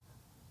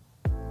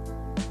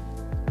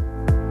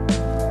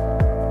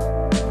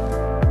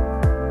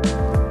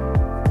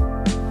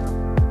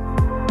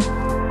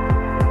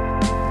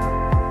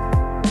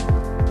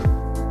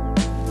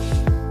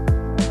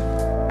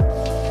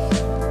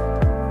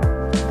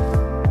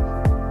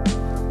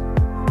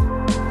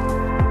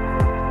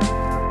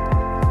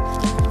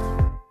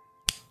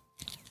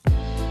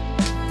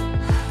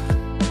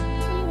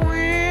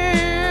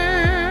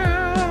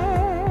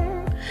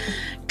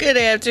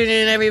Good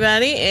afternoon,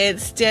 everybody.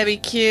 It's Debbie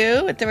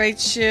Q with The Right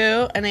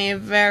Shoe and a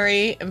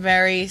very,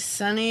 very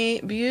sunny,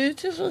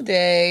 beautiful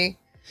day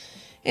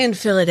in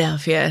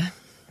Philadelphia.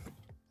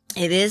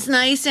 It is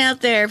nice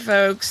out there,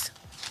 folks.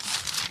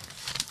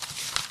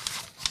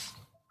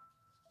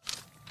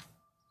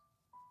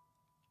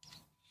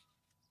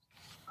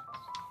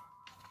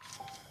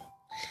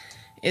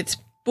 It's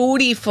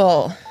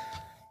bootyful.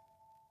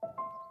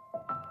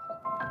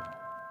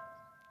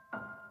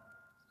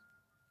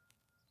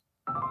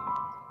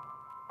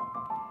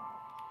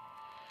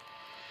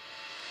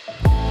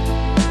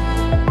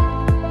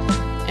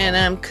 And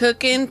I'm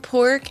cooking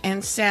pork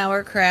and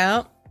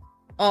sauerkraut.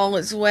 All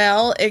is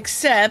well,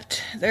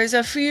 except there's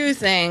a few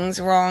things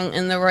wrong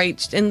in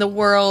the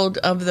world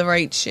of The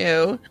Right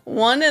Shoe.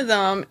 One of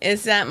them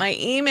is that my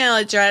email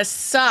address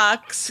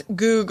sucks.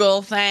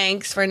 Google,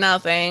 thanks for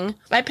nothing.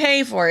 I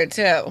pay for it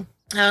too.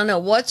 I don't know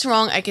what's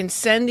wrong. I can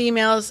send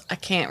emails. I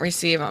can't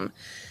receive them.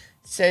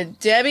 So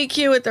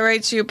DebbieQ at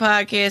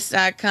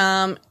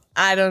therightshoepodcast.com.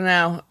 I don't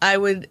know. I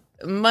would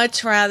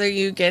much rather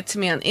you get to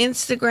me on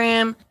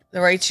Instagram,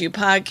 The Right Shoe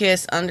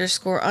Podcast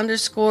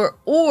 __,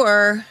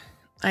 or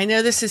I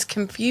know this is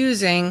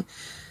confusing.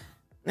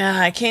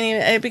 I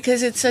can't even,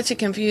 because it's such a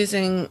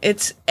confusing,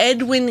 it's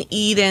Edwin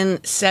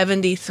Eden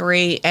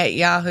 73 at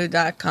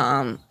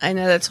yahoo.com. I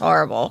know that's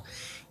horrible.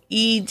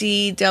 EDWINEDEN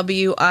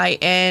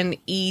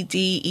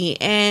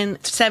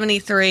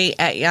 73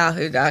 at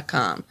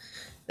yahoo.com.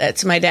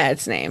 That's my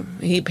dad's name.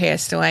 He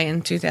passed away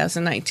in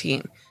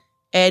 2019.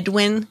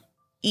 Edwin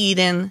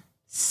Eden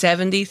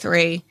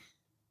 73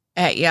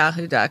 at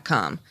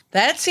yahoo.com.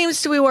 That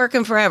seems to be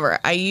working forever.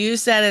 I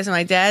used that as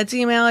my dad's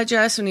email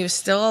address when he was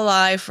still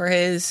alive for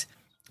his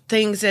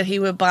things that he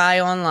would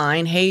buy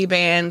online. Hey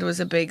Band was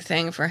a big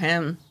thing for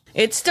him.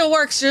 It still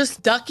works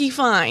just ducky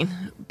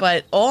fine,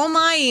 but all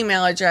my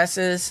email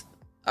addresses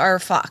are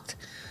fucked.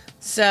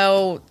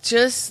 So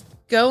just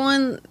go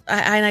on,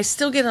 and I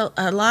still get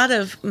a lot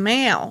of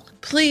mail.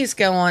 Please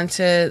go on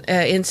to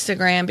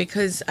Instagram,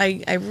 because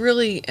I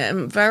really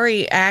am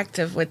very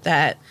active with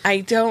that.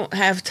 I don't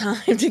have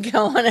time to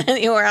go on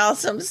anywhere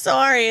else. I'm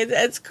sorry.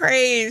 It's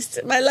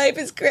crazy. My life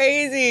is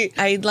crazy.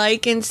 I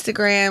like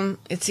Instagram.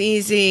 It's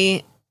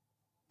easy.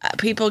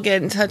 People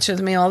get in touch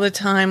with me all the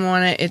time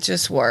on it. It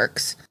just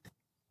works.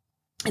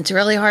 It's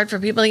really hard for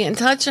people to get in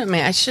touch with me.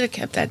 I should have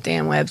kept that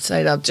damn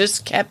website up.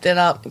 Just kept it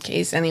up in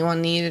case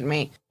anyone needed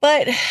me.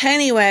 But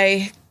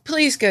anyway,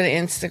 please go to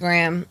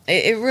Instagram.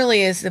 It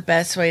really is the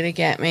best way to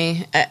get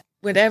me.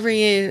 Whatever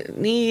you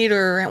need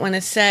or want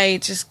to say,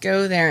 just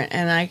go there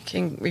and I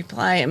can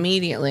reply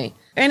immediately.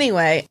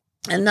 Anyway,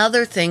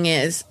 another thing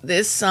is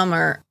this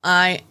summer,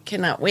 I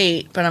cannot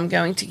wait, but I'm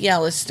going to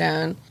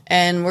Yellowstone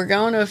and we're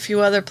going to a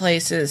few other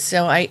places.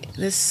 So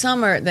this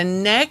summer, the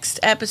next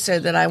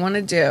episode that I want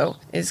to do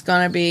is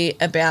going to be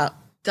about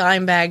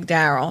Dimebag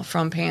Darrell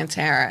from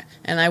Pantera.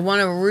 And I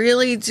want to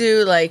really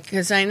do,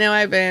 because I know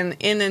I've been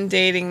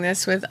inundating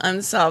this with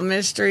Unsolved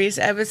Mysteries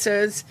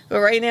episodes, but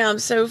right now I'm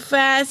so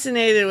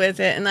fascinated with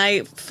it. And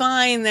I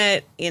find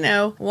that,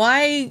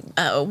 why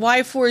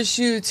force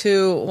you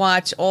to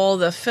watch all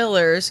the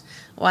fillers?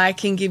 Why I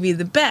can give you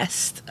the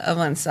best of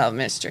Unsolved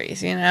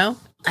Mysteries,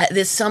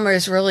 This summer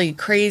is really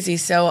crazy,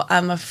 so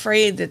I'm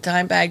afraid that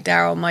Dimebag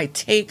Darrell might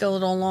take a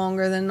little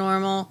longer than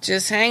normal.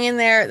 Just hang in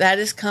there. That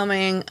is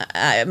coming.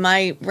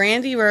 My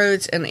Randy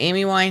Rhoads and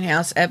Amy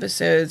Winehouse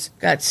episodes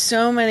got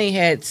so many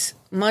hits.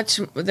 All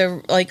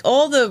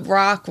the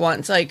rock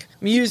ones, like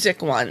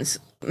music ones.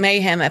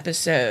 Mayhem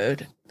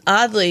episode.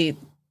 Oddly,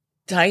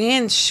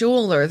 Diane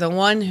Schuler, the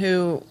one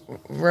who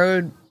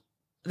rode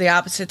the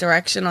opposite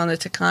direction on the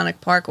Taconic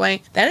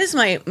Parkway. That is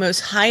my most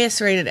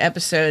highest rated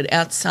episode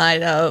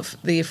outside of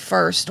the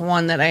first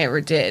one that I ever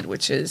did,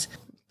 which is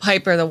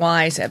Piper the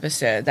Wise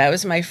episode. That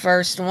was my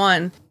first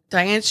one.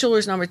 Diane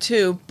Schuler's number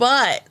 2,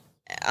 but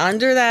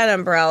under that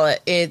umbrella,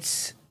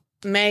 it's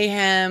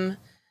Mayhem,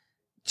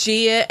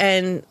 Gia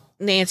and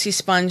Nancy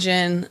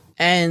Spungen,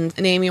 and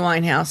Amy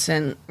Winehouse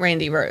and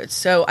Randy Rhoads.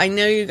 So I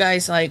know you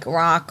guys like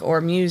rock or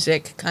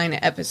music kind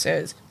of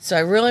episodes. So I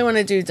really want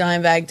to do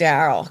Dimebag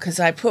Darrell because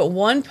I put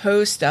one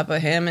post up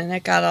of him and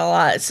it got a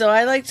lot. So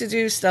I like to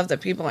do stuff that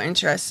people are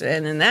interested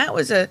in. And that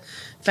was a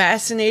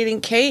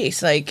fascinating case.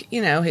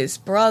 His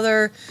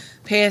brother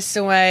passed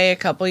away a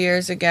couple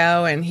years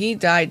ago and he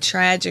died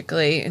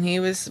tragically and he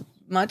was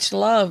much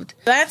loved.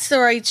 That's The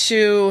Right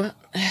Shoe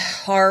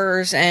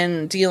horrors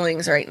and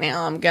dealings right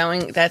now.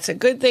 That's a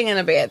good thing and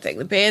a bad thing.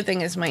 The bad thing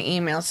is my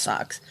email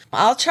sucks.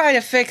 I'll try to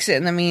fix it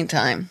in the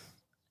meantime.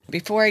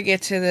 Before I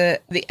get to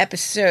the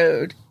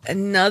episode,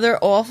 another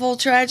awful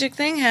tragic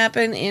thing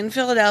happened in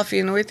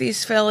Philadelphia,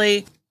 Northeast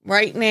Philly.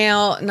 Right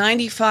now,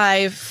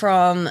 95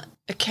 from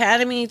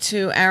Academy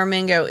to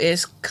Aramingo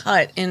is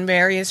cut in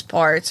various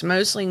parts,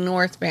 mostly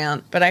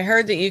northbound. But I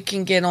heard that you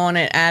can get on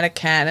it at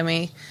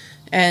Academy.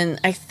 And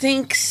I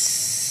think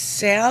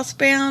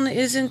southbound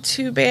isn't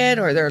too bad,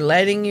 or they're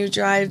letting you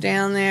drive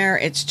down there.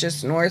 It's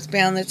just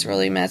northbound that's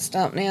really messed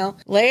up now.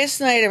 Last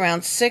night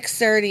around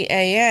 6:30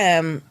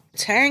 a.m.,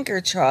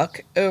 tanker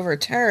truck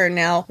overturned.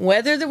 Now,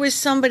 whether there was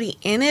somebody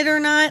in it or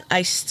not,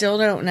 I still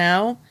don't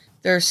know.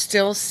 They're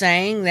still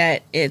saying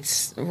that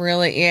it's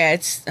really,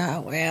 it's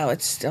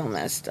still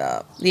messed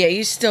up. Yeah,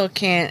 you still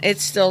can't,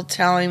 it's still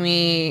telling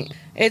me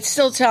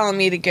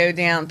to go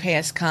down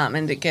past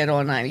Common to get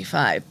on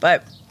 95.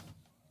 But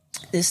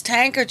this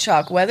tanker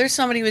truck, whether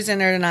somebody was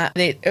in it or not,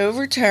 it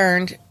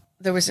overturned.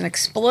 There was an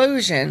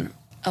explosion.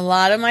 A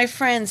lot of my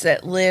friends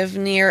that live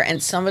near,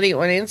 and somebody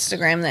on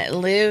Instagram that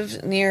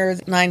lived near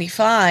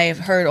 95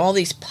 heard all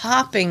these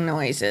popping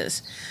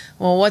noises.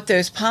 Well, what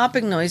those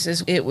popping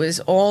noises, it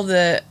was all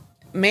the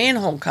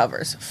manhole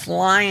covers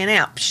flying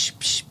out psh,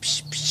 psh,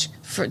 psh,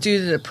 psh, due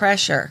to the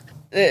pressure.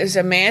 It was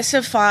a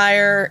massive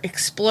fire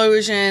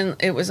explosion.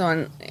 It was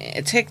on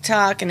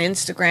TikTok and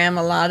Instagram.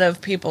 A lot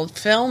of people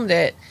filmed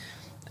it,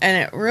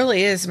 and it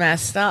really is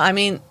messed up. I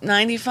mean,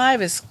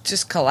 95 is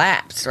just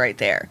collapsed right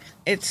there.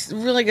 It's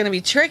really going to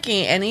be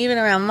tricky, and even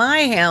around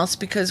my house,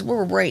 because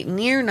we're right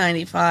near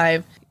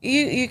 95,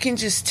 you can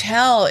just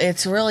tell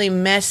it's really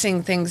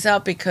messing things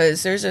up,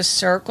 because there's a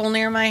circle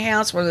near my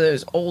house, one of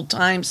those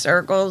old-time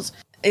circles.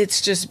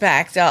 It's just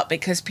backed up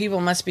because people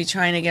must be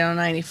trying to get on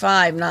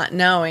 95, not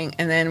knowing,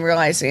 and then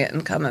realizing it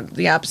and coming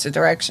the opposite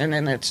direction,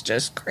 and it's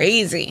just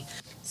crazy.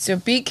 So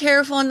be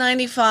careful on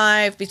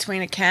 95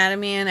 between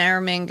Academy and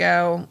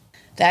Aramingo.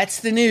 That's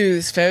the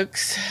news,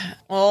 folks.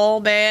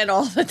 All bad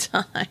all the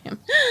time.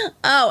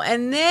 Oh,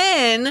 and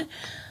then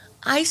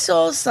I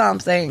saw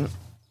something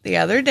the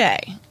other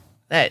day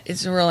that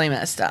is really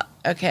messed up.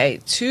 Okay,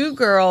 2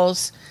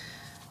 girls.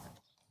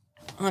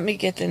 Let me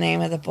get the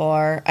name of the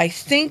bar. I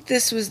think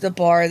this was the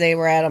bar they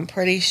were at. I'm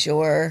pretty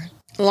sure.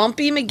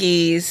 Lumpy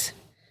McGee's.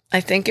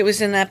 I think it was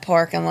in that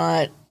parking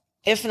lot.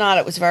 If not,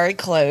 it was very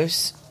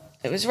close.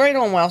 It was right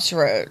on Welsh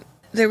Road.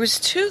 There was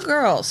 2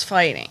 girls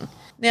fighting.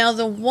 Now,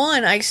 the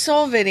one, I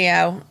saw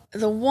video,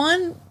 the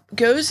one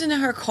goes into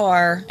her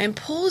car and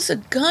pulls a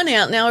gun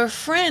out. Now, her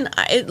friend,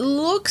 it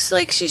looks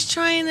like she's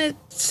trying to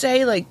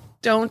say, like,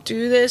 don't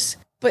do this.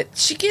 But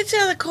she gets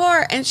out of the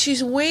car and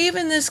she's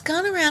waving this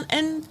gun around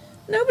and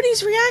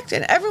nobody's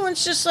reacting.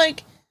 Everyone's just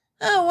like,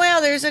 oh, wow,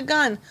 there's a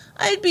gun.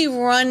 I'd be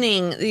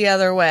running the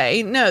other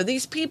way. No,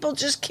 these people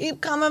just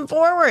keep coming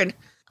forward.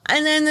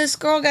 And then this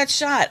girl got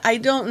shot. I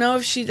don't know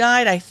if she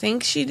died. I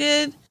think she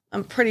did.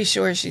 I'm pretty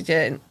sure she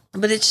did.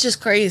 But it's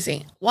just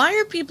crazy. Why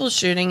are people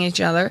shooting each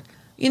other?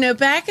 You know,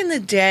 back in the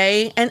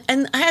day, and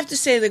I have to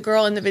say the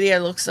girl in the video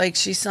looks like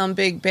she's some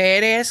big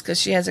badass because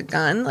she has a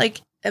gun.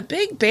 Like, a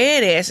big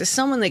badass is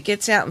someone that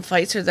gets out and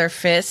fights with their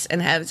fists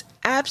and has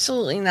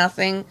absolutely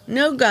nothing.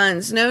 No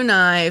guns, no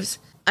knives.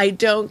 I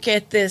don't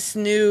get this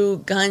new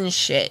gun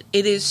shit.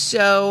 It is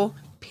so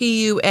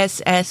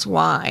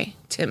PUSSY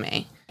to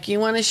me. You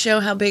want to show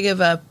how big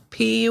of a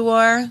P you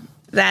are?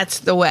 That's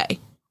the way.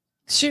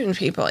 Shooting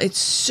people. It's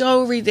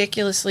so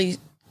ridiculously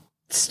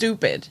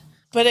stupid.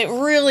 But it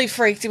really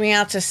freaked me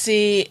out to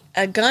see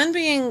a gun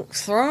being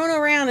thrown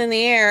around in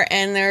the air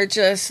and they're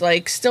just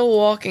like still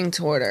walking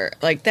toward her.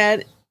 Like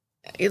that.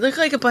 You look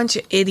like a bunch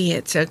of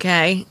idiots,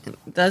 okay?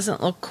 It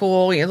doesn't look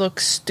cool. You look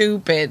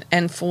stupid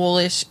and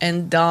foolish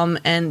and dumb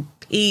and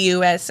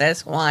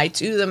PUSSY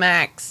to the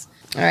max.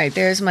 All right,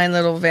 there's my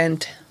little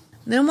vent.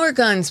 No more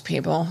guns,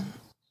 people.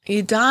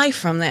 You die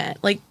from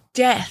that. Like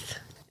death.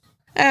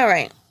 All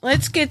right.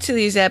 Let's get to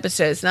these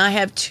episodes. Now, I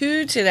have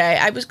 2 today.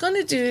 I was going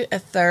to do a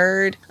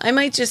third. I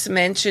might just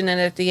mention it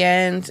at the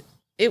end.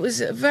 It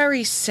was a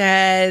very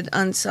sad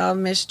Unsolved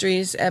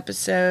Mysteries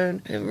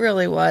episode. It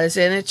really was.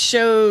 And it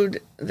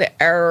showed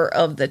the error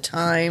of the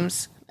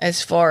times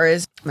as far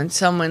as when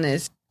someone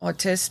is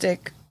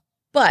autistic.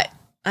 But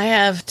I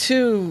have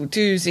 2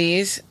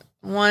 doozies.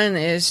 One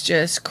is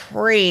just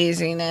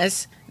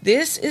craziness.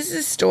 This is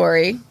a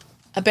story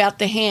about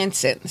the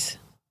Hansens.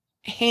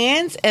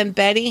 Hans and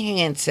Betty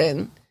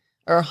Hansen,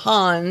 or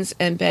Hans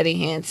and Betty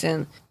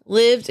Hansen,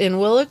 lived in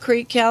Willow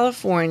Creek,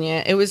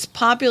 California. It was a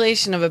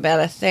population of about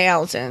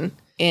 1,000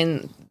 in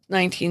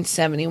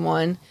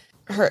 1971.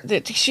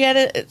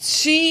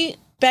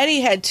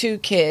 Betty had 2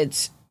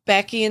 kids,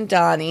 Becky and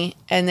Donny,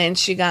 and then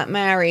she got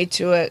married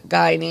to a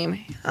guy named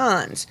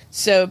Hans.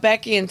 So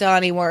Becky and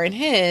Donny weren't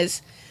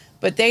his,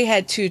 but they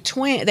had 2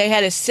 twins. They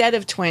had a set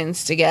of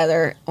twins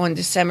together on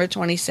December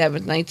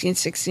 27th,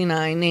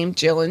 1969, named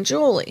Jill and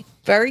Julie.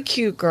 Very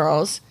cute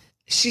girls.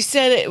 She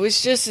said it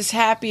was just as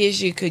happy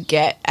as you could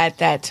get at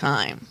that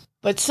time.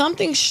 But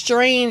something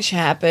strange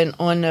happened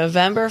on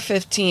November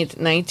 15th,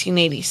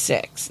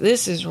 1986.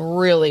 This is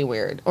really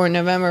weird. Or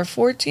November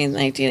 14th,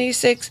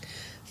 1986.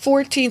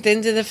 14th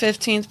into the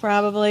 15th,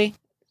 probably.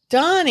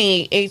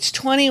 Donny, age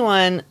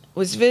 21,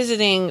 was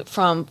visiting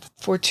from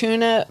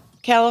Fortuna,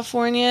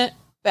 California,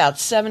 about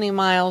 70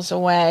 miles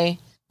away.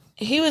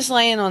 He was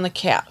laying on the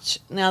couch.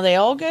 Now, they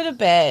all go to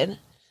bed,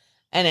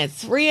 and at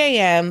 3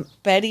 a.m.,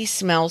 Betty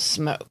smells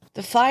smoke.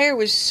 The fire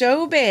was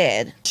so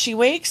bad, she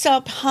wakes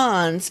up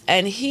Hans,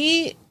 and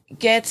he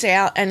gets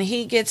out, and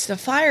he gets the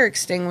fire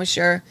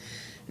extinguisher.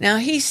 Now,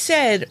 he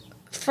said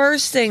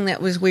first thing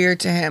that was weird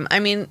to him, I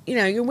mean,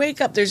 you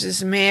wake up, there's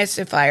this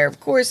massive fire. Of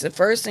course, the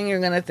first thing you're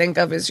going to think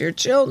of is your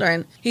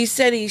children. He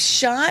said he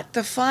shot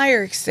the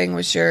fire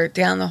extinguisher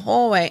down the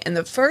hallway, and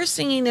the first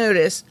thing he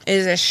noticed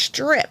is a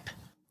strip.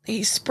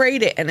 He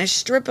sprayed it, and a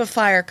strip of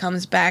fire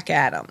comes back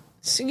at him.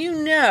 So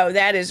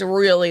that is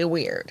really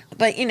weird.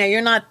 But,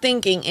 you're not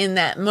thinking in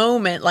that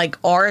moment like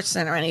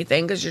arson or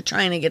anything because you're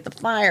trying to get the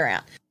fire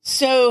out.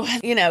 So,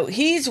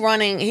 he's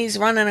running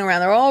around.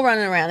 They're all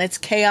running around. It's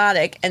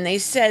chaotic. And they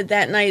said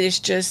that night is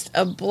just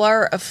a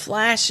blur of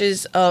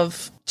flashes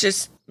of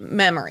just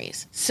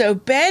memories. So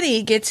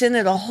Betty gets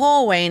into the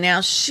hallway.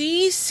 Now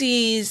she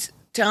sees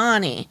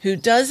Donny, who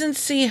doesn't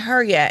see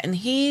her yet, and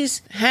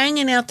he's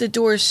hanging out the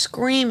door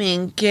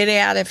screaming, get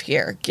out of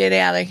here,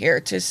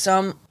 to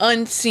some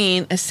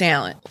unseen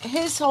assailant.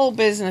 His whole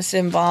business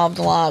involved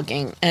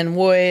logging and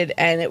wood,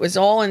 and it was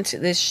all into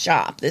this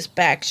shop, this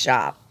back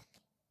shop.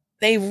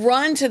 They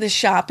run to the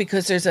shop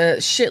because there's a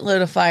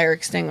shitload of fire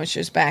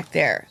extinguishers back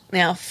there.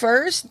 Now,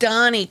 first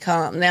Donny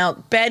comes. Now,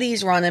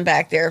 Betty's running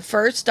back there.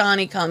 First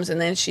Donny comes, and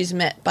then she's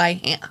met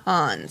by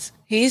Hans.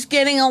 He's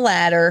getting a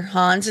ladder.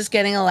 Hans is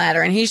getting a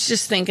ladder, and he's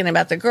just thinking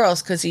about the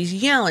girls because he's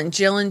yelling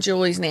Jill and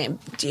Julie's name.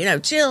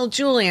 Jill,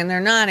 Julie, and they're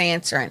not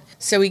answering.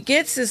 So he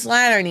gets this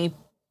ladder, and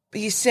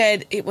he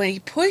said when he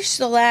pushed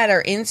the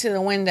ladder into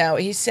the window,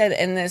 he said,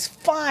 and this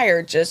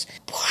fire just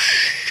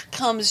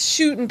comes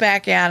shooting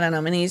back out at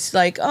him, and he's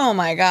like, oh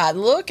my God,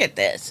 look at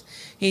this.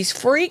 He's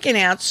freaking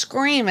out,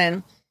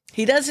 screaming.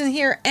 He doesn't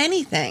hear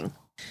anything.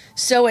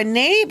 So a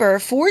neighbor,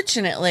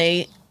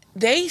 fortunately,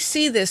 they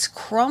see this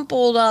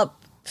crumpled up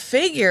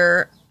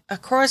figure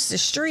across the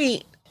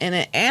street in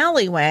an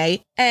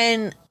alleyway,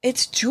 and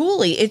it's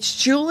Julie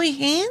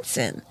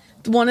Hansen,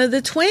 one of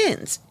the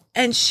twins,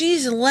 and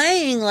she's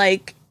laying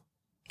like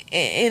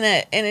in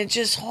a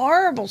just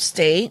horrible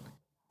state.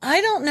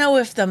 I don't know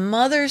if the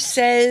mother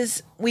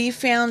says we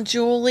found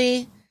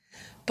Julie,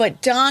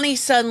 but Donny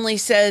suddenly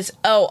says,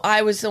 oh,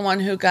 I was the one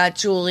who got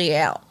Julie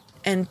out.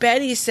 And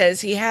Betty says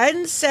he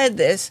hadn't said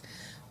this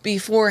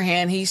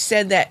beforehand. He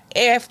said that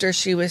after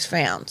she was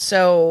found.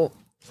 So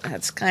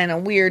that's kind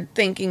of weird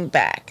thinking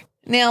back.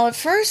 Now, at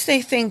first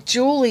they think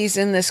Julie's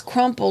in this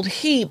crumpled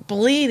heap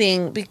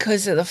bleeding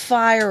because of the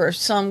fire or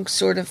some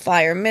sort of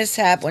fire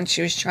mishap when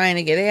she was trying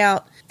to get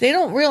out. They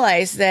don't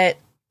realize that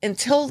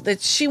until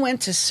that she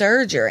went to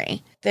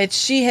surgery, that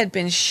she had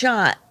been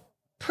shot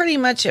pretty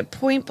much at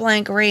point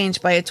blank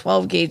range by a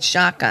 12 gauge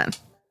shotgun.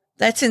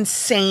 That's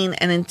insane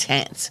and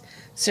intense.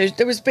 So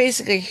there was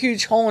basically a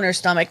huge hole in her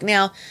stomach.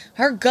 Now,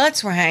 her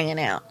guts were hanging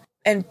out.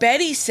 And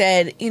Betty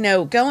said,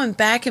 going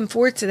back and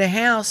forth to the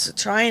house,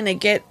 trying to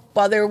get,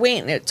 while they were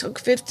waiting, it took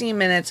 15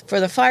 minutes for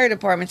the fire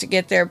department to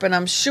get there, but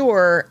I'm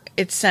sure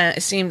it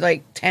seemed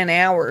like 10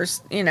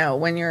 hours,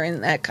 when you're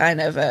in that kind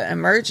of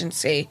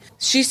emergency.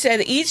 She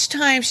said each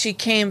time she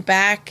came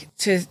back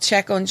to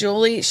check on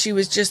Julie, she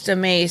was just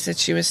amazed that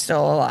she was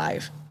still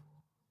alive.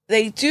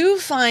 They do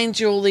find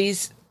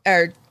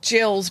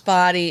Jill's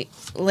body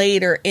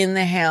later in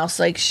the house,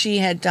 like she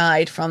had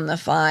died from the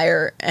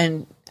fire.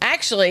 And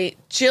actually,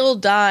 Jill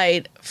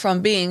died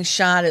from being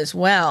shot as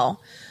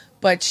well,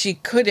 but she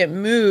couldn't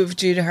move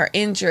due to her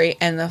injury,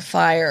 and the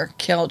fire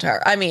killed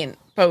her. I mean,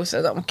 both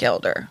of them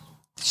killed her.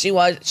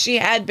 She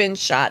had been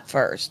shot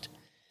first.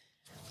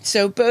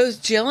 So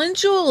both Jill and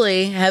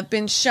Julie have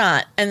been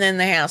shot, and then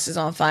the house is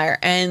on fire,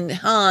 and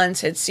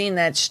Hans had seen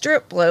that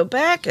strip blow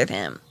back at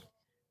him.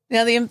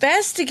 Now, the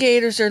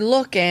investigators are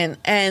looking,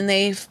 and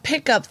they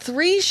pick up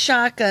 3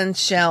 shotgun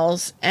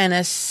shells and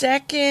a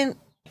second...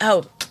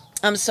 Oh,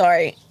 I'm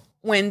sorry.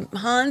 When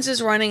Hans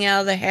is running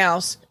out of the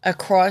house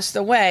across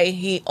the way,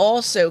 he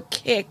also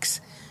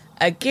kicks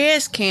a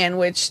gas can,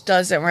 which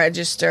doesn't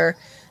register.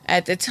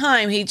 At the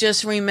time, he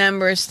just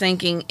remembers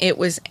thinking it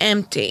was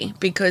empty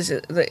because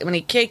when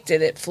he kicked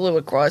it, it flew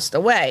across the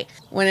way.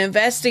 When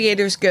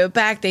investigators go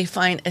back, they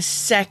find a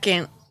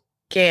second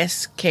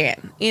gas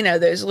can.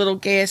 Those little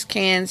gas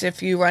cans,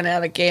 if you run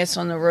out of gas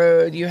on the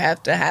road, you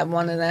have to have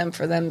one of them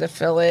for them to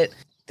fill it.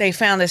 They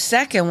found a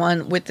second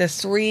one with the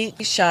 3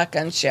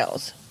 shotgun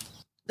shells.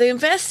 The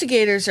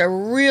investigators are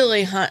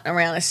really hunting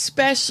around,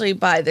 especially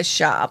by the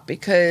shop,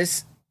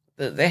 because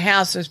the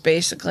house was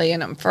basically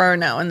an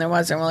inferno and there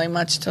wasn't really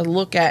much to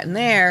look at in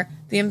there.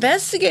 The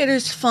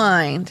investigators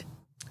find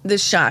the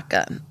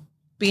shotgun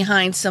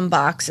behind some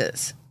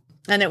boxes.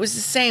 And it was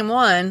the same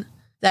one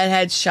that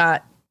had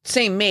shot,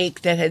 same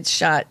make that had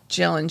shot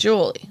Jill and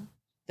Julie.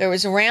 There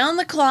was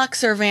around-the-clock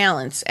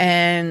surveillance,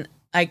 and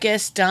I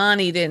guess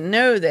Donny didn't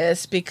know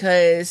this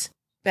because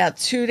about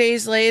 2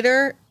 days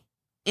later,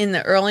 in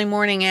the early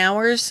morning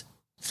hours,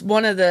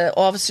 one of the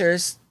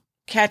officers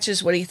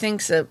catches what he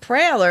thinks a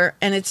prowler,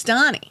 and it's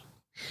Donny,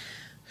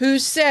 who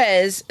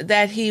says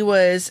that he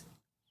was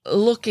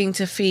looking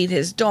to feed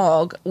his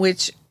dog,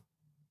 which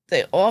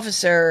the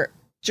officer,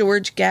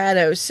 George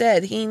Gatto,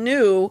 said he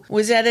knew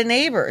was at a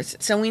neighbor's.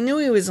 So we knew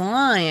he was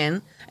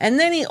lying. And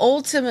then he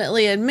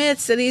ultimately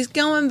admits that he's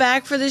going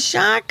back for the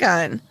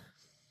shotgun.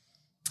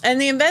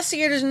 And the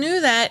investigators knew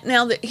that.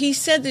 Now, he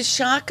said the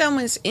shotgun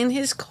was in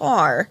his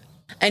car,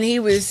 and he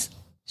was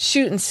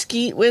shooting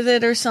skeet with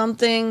it or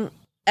something.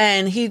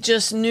 And he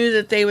just knew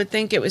that they would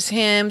think it was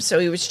him, so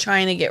he was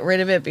trying to get rid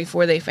of it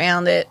before they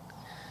found it.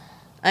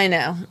 I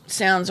know.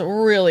 Sounds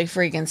really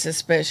freaking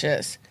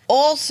suspicious.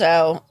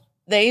 Also,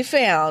 they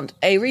found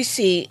a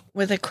receipt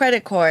with a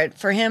credit card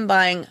for him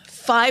buying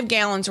 5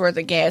 gallons worth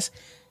of gas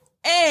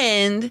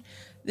and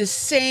the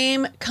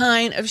same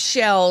kind of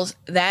shells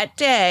that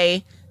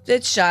day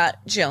that shot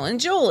Jill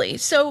and Julie.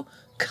 So,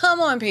 come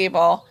on,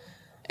 people.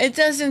 It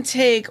doesn't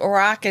take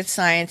rocket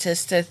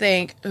scientists to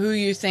think who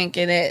you think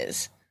it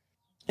is.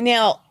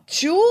 Now,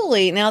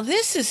 Julie,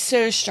 this is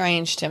so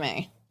strange to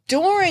me.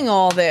 During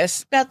all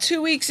this, about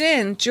 2 weeks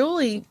in,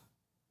 Julie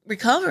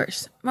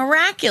recovers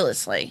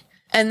miraculously.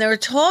 And they're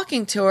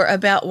talking to her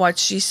about what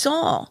she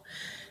saw.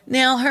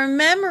 Now, her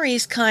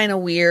memory's kind of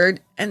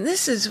weird, and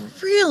this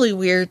is really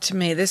weird to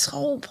me, this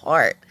whole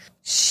part.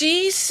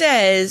 She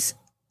says,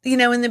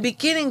 in the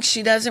beginning,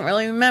 she doesn't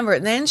really remember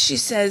it. Then she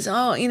says,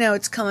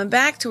 it's coming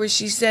back to her.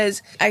 She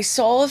says, I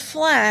saw a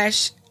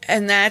flash,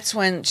 and that's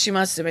when she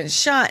must have been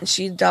shot, and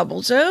she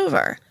doubles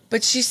over.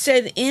 But she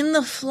said in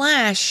the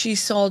flash, she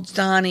saw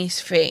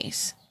Donny's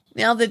face.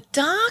 Now, the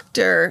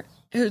doctor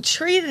who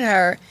treated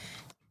her,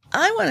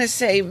 I want to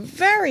say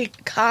very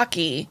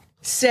cocky,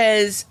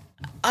 says,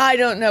 I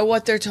don't know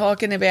what they're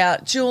talking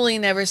about. Julie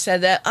never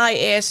said that. I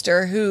asked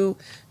her who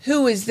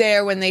was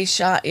there when they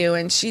shot you,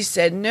 and she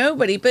said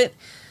nobody. But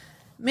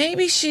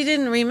maybe she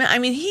didn't remember. I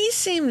mean, he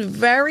seemed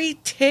very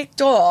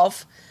ticked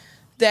off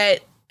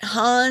that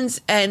Hans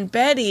and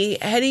Betty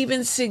had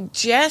even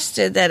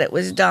suggested that it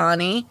was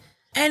Donny.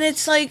 And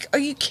it's like, are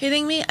you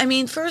kidding me? I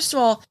mean, first of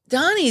all,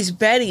 Donny's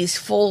Betty's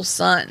full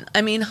son.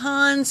 I mean,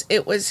 Hans,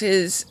 it was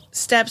his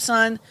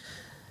stepson,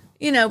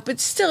 but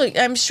still,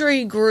 I'm sure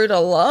he grew to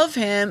love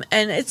him.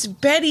 And it's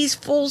Betty's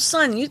full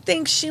son. You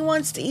think she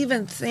wants to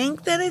even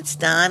think that it's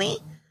Donny?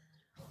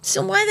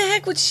 So why the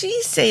heck would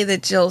she say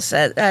that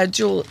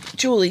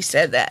Julie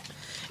said that?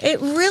 It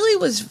really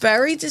was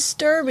very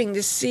disturbing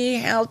to see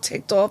how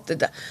ticked off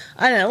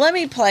I don't know. Let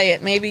me play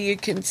it. Maybe you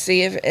can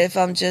see if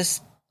I'm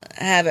just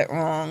have it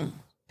wrong.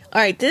 All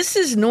right, this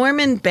is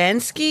Norman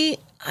Bensky.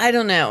 I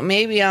don't know.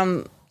 Maybe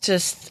I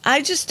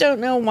just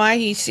don't know why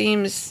he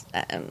seems,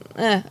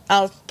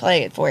 I'll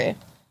play it for you.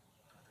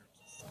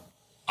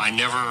 I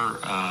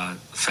never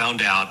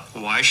found out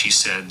why she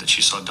said that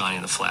she saw Donny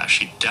in the flash.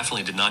 She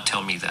definitely did not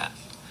tell me that.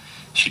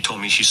 She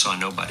told me she saw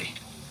nobody,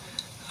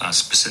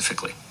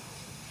 specifically.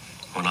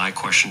 When I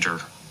questioned her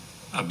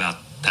about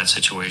that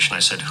situation, I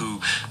said, who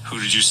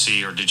did you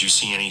see, or did you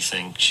see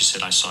anything? She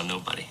said, I saw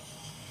nobody.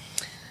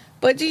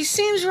 But he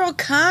seems real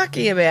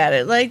cocky about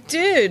it. Like,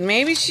 dude,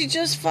 maybe she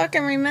just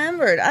fucking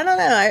remembered. I don't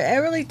know. It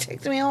really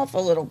ticked me off a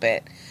little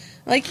bit.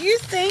 Like, you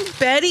think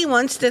Betty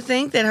wants to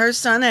think that her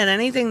son had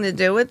anything to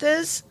do with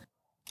this?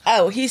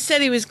 Oh, he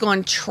said he was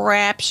going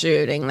trap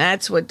shooting.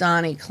 That's what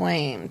Donny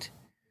claimed.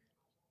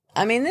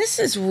 I mean, this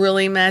is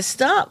really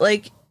messed up.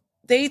 Like,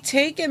 they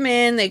take him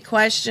in, they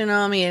question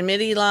him. He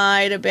admitted he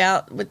lied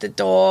with the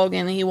dog,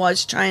 and he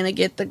was trying to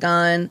get the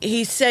gun.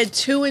 He said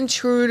 2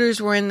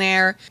 intruders were in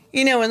there.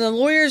 And the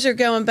lawyers are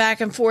going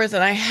back and forth,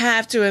 and I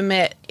have to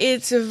admit,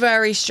 it's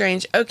very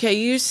strange. Okay,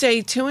 you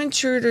say 2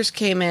 intruders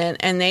came in,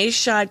 and they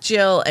shot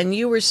Jill, and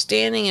you were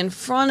standing in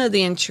front of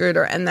the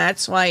intruder, and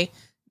that's why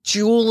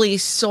Julie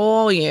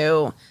saw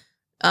you.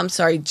 I'm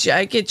sorry,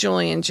 I get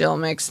Julie and Jill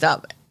mixed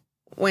up.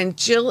 When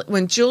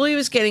Julie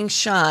was getting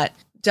shot,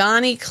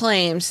 Donny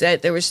claims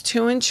that there was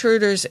 2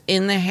 intruders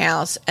in the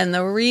house, and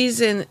the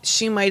reason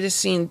she might have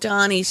seen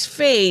Donny's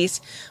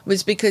face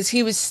was because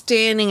he was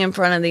standing in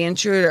front of the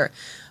intruder.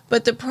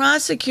 But the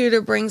prosecutor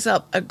brings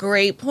up a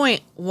great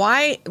point.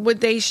 Why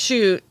would they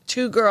shoot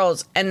 2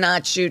 girls and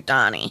not shoot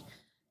Donny?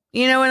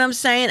 You know what I'm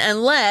saying?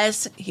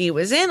 Unless he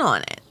was in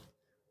on it.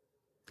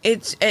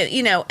 It's,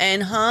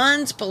 and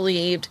Hans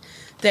believed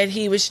that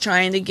he was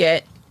trying to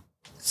get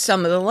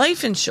some of the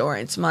life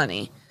insurance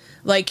money.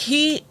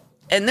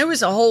 And there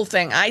was a whole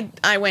thing.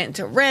 I went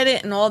to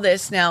Reddit and all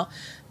this. Now,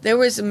 there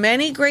was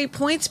many great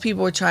points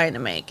people were trying to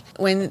make.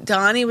 When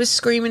Donny was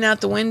screaming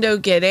out the window,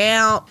 get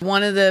out,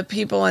 one of the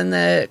people in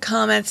the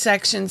comment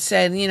section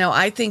said,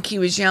 I think he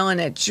was yelling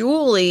at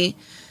Julie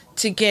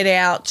to get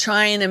out,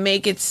 trying to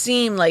make it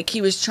seem like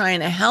he was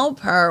trying to help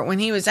her when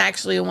he was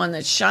actually the one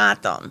that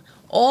shot them.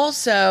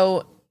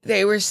 Also,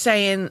 they were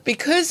saying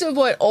because of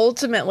what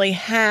ultimately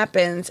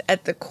happens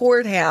at the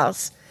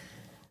courthouse,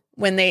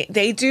 when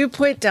they do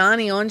put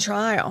Donny on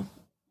trial,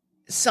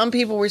 some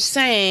people were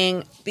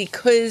saying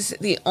because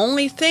the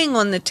only thing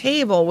on the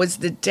table was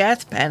the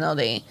death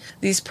penalty,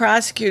 these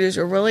prosecutors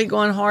were really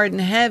going hard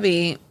and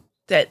heavy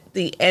that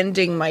the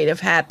ending might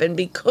have happened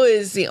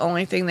because the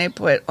only thing they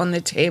put on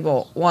the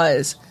table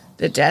was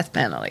the death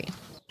penalty.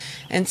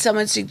 And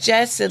someone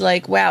suggested,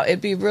 wow,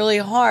 it'd be really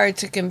hard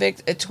to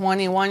convict a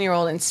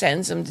 21-year-old and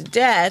sentence him to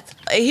death.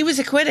 He was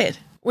acquitted.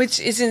 which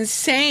is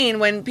insane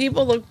when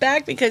people look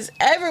back, because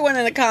everyone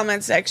in the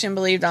comment section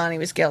believed Donny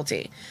was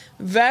guilty.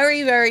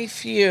 Very, very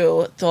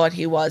few thought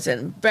he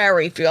wasn't.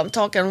 Very few. I'm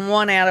talking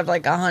 1 out of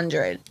like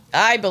 100.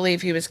 I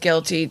believe he was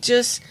guilty.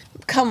 Just,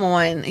 come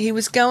on. He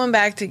was going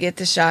back to get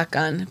the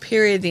shotgun.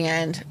 Period. The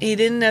end. He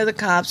didn't know the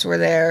cops were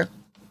there.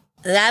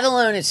 That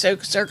alone is so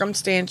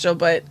circumstantial,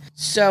 but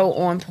so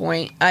on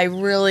point. I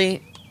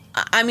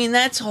mean,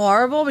 that's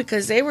horrible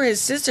because they were his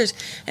sisters.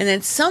 And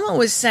then someone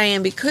was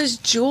saying because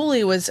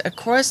Julie was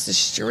across the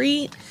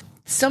street,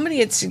 somebody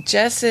had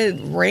suggested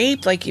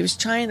rape, like he was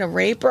trying to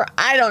rape her.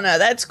 I don't know.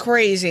 That's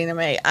crazy to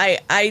me.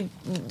 I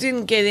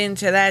didn't get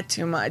into that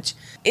too much.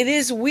 It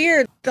is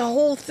weird. The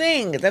whole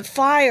thing, the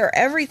fire,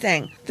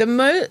 everything.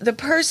 The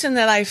person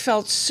that I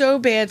felt so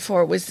bad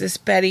for was this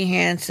Betty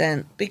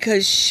Hansen,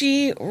 because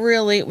she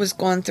really was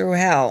going through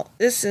hell.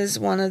 This is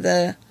one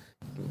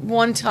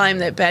time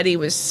that Betty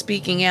was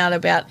speaking out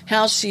about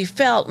how she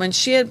felt when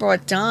she had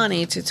brought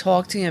Donny to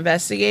talk to the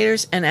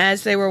investigators, and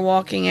as they were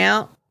walking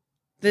out,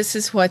 this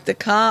is what the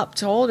cop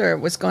told her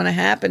was going to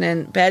happen,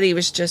 and Betty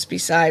was just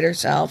beside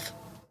herself.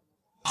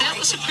 That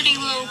was a pretty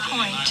low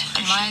point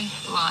in my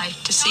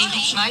life, to see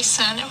my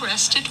son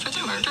arrested for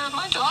the murder of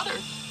my daughter.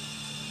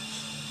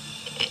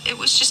 It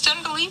was just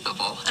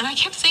unbelievable. And I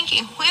kept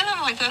thinking, when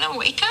am I going to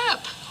wake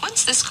up?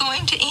 When's this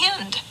going to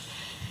end?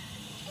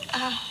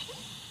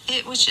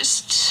 It was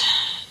just,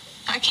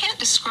 I can't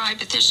describe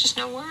it. There's just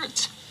no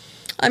words.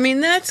 I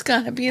mean, that's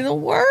got to be the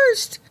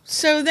worst.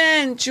 So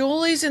then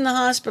Julie's in the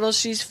hospital.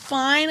 She's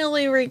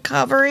finally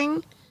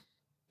recovering.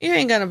 You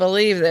ain't going to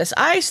believe this.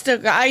 I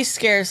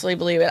scarcely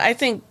believe it. I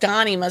think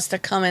Donny must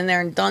have come in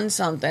there and done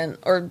something,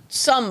 or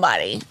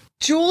somebody.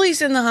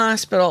 Julie's in the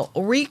hospital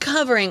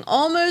recovering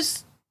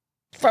almost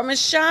from a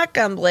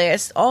shotgun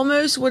blast.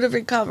 Almost would have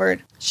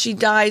recovered. She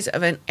dies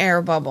of an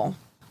air bubble.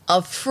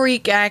 A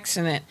freak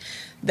accident.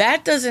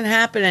 That doesn't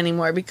happen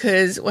anymore,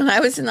 because when I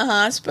was in the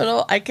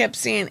hospital, I kept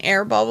seeing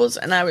air bubbles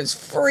and I was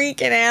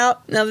freaking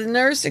out. Now, the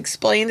nurse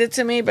explained it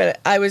to me, but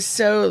I was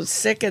so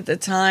sick at the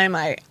time.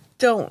 I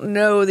don't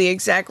know the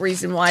exact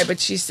reason why, but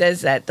she says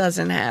that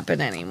doesn't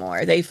happen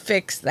anymore. They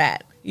fixed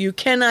that. You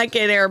cannot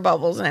get air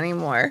bubbles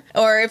anymore.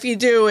 Or if you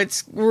do,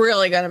 it's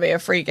really going to be a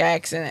freak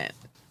accident.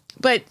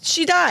 But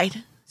she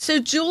died. So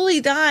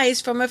Julie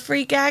dies from a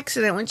freak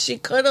accident when she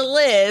could have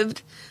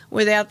lived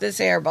without this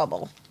air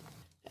bubble.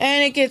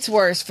 And it gets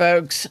worse,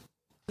 folks.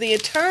 The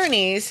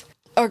attorneys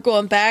are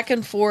going back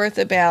and forth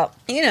about,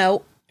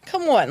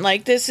 come on,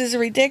 like, this is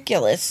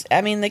ridiculous.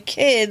 I mean, the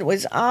kid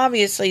was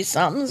obviously,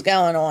 something's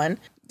going on.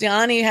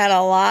 Donny had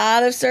a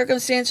lot of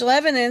circumstantial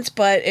evidence,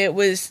 but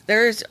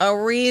there's a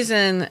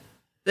reason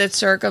that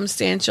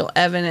circumstantial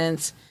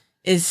evidence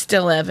is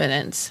still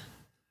evidence.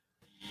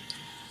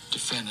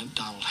 Defendant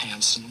Donald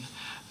Hansen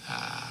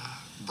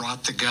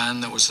brought the gun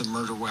that was the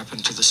murder weapon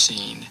to the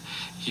scene.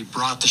 He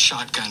brought the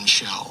shotgun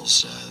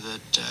shells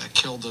that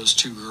killed those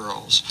 2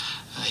 girls.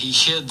 He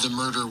hid the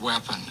murder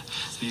weapon.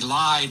 He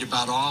lied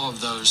about all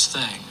of those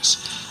things.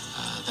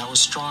 That was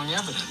strong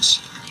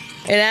evidence.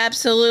 It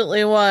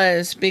absolutely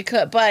was,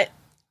 but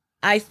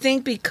I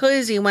think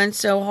because he went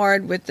so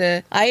hard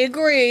I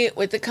agree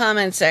with the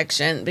comment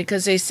section,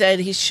 because they said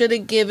he should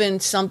have given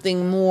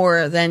something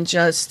more than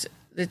just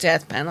the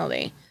death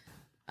penalty.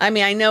 I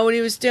mean, I know what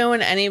he was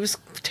doing, and he was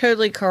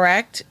totally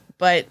correct,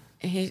 but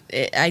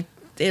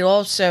it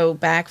also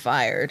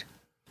backfired.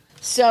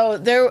 So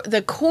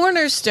the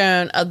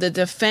cornerstone of the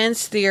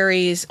defense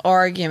theory's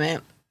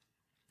argument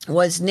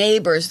was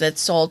neighbors that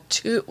saw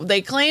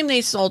they claimed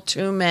they saw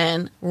 2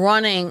 men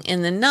running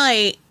in the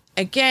night.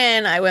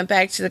 Again, I went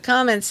back to the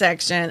comment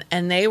section,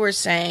 and they were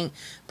saying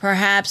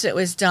perhaps it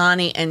was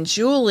Donny and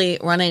Julie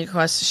running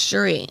across the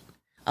street.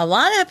 A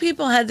lot of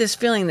people had this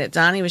feeling that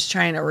Donny was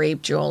trying to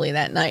rape Julie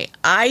that night.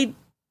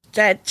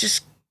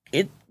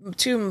 It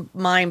too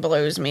mind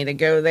blows me to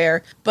go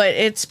there, but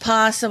it's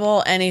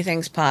possible.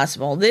 Anything's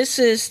possible. This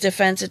is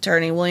defense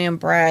attorney William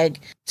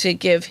Bragg to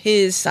give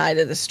his side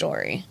of the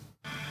story.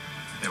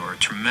 There were a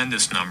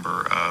tremendous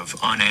number of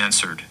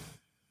unanswered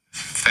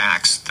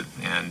facts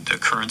and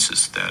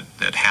occurrences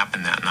that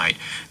happened that night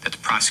that the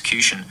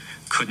prosecution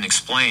couldn't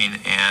explain,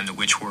 and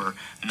which were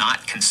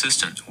not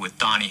consistent with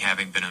Donny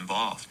having been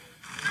involved.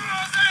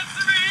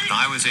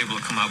 I was able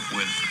to come up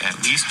with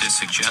at least a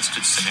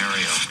suggested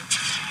scenario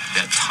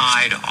that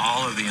tied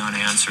all of the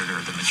unanswered, or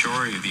the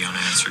majority of the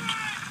unanswered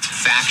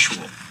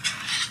factual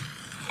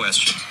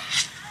questions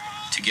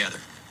together.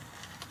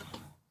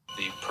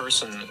 The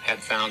person had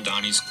found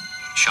Donny's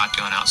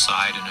shotgun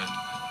outside and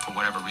for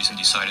whatever reason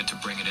decided to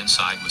bring it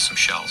inside with some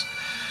shells.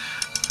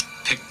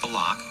 Picked the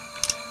lock,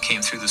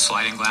 came through the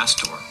sliding glass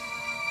door.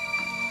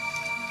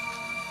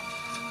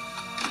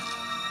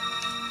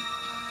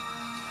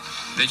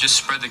 They just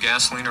spread the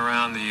gasoline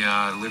around the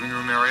living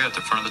room area at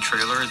the front of the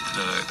trailer,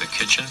 the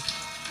kitchen.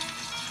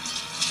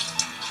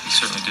 He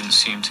certainly didn't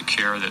seem to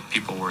care that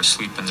people were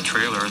asleep in the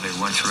trailer. They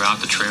went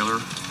throughout the trailer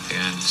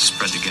and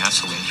spread the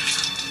gasoline.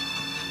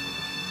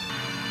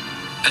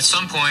 At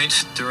some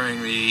point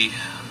during the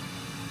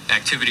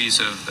activities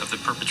of the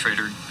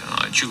perpetrator,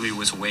 Julie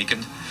was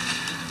awakened.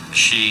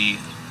 She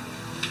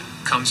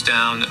comes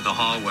down the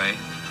hallway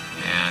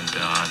and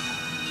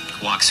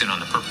walks in on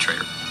the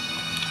perpetrator,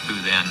 who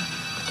then,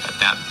 at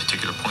that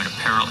particular point,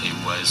 apparently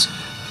was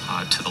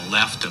to the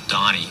left of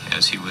Donny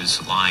as he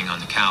was lying on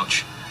the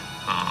couch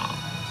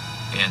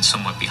and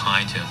somewhat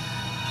behind him.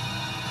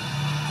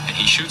 And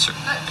he shoots her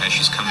as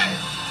she's coming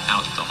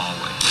out the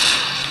hallway.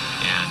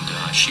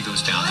 And she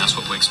goes down. That's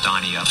what wakes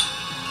Donny up.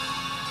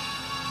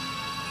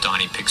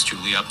 Donny picks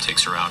Julie up,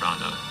 takes her out on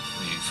the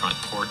front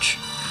porch,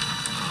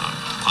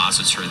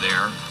 deposits her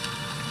there.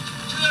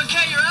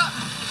 Okay, you're out.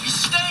 You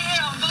stay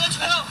here. I'm gonna let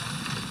you go.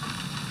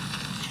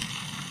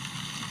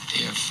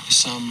 If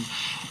some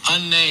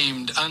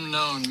unnamed,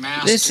 unknown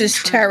masked This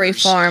is Terry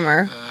intruders,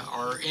 Farmer.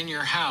 Are in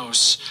your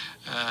house,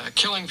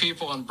 killing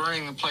people and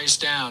burning the place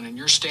down, and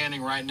you're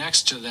standing right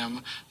next to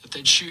them, that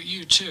they'd shoot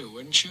you too,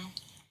 wouldn't you?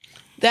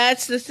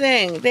 That's the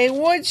thing. They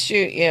would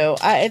shoot you.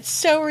 It's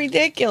so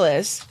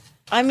ridiculous.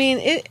 I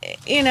mean,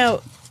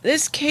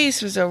 this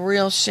case was a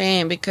real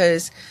shame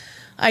because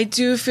I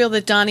do feel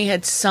that Donny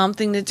had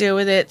something to do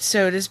with it.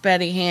 So does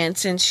Betty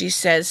Hansen. She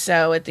says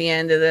so at the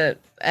end of the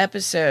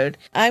episode.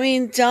 I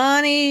mean,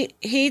 Donny,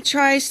 he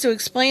tries to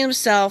explain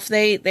himself.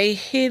 They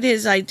hid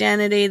his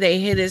identity. They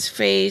hid his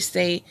face.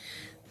 They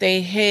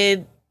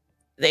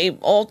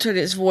altered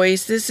his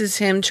voice. This is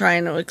him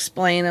trying to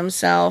explain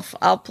himself.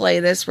 I'll play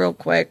this real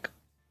quick.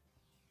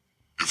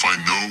 If I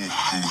know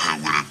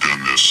who would have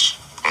done this,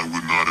 I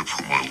would not have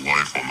put my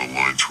life on the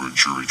line through a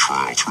jury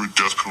trial, through a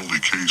death penalty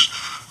case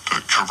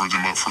that covered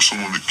them up for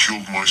someone that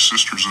killed my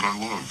sisters that I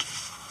loved.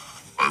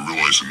 I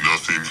realize that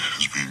nothing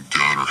is being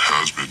done or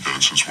has been done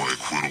since my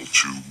acquittal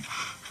to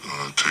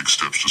take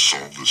steps to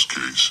solve this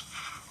case.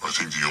 I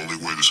think the only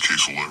way this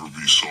case will ever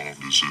be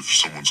solved is if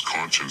someone's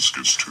conscience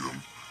gets to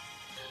them.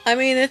 I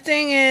mean, the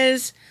thing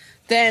is,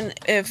 then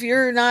if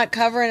you're not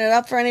covering it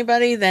up for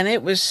anybody, then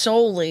it was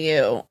solely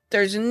you.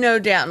 There's no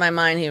doubt in my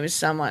mind he was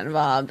somewhat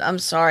involved. I'm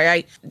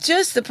sorry.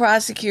 Just the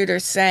prosecutor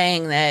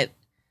saying that,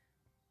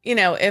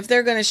 if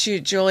they're going to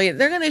shoot Julie,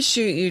 they're going to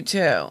shoot you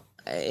too.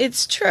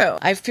 It's true.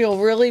 I feel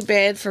really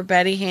bad for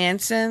Betty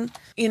Hansen.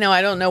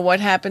 I don't know what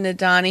happened to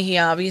Donny. He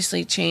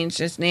obviously changed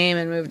his name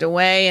and moved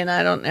away, and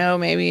I don't know,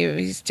 maybe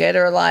he's dead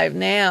or alive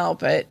now,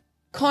 but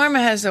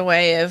karma has a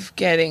way of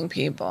getting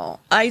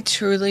people. I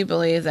truly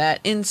believe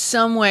that in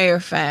some way or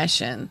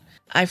fashion.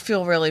 I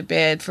feel really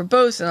bad for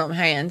both of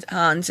them,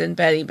 Hans and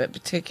Betty, but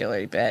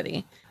particularly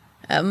Betty.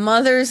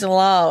 Mother's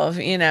love,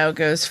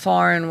 goes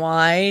far and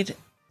wide.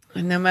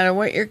 And no matter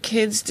what your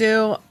kids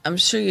do, I'm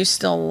sure you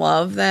still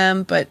love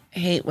them, but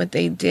hate what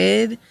they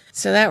did.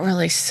 So that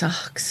really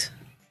sucks.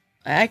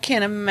 I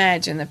can't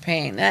imagine the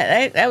pain.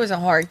 That was a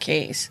hard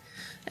case.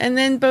 And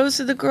then both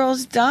of the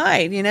girls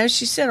died.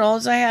 She said,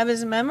 all I have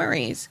is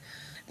memories.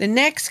 The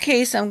next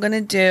case I'm going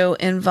to do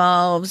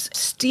involves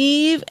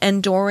Steve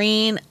and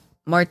Doreen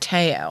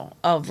Marfeo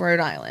of Rhode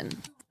Island.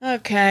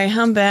 Okay,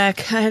 I'm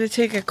back. I had to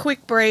take a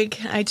quick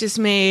break. I just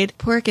made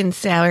pork and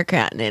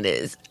sauerkraut, and it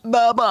is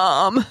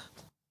bomb.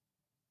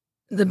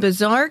 The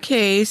bizarre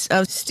case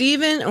of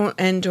Stephen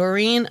and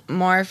Doreen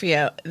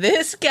Marfeo.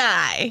 This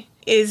guy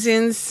is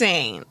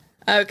insane.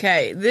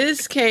 Okay,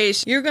 this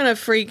case, you're going to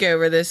freak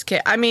over this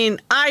case. I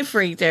mean, I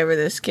freaked over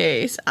this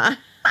case. I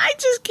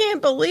just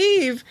can't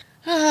believe.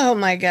 Oh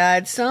my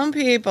God, some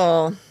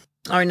people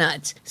are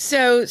nuts.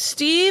 So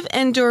Steve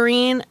and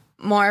Doreen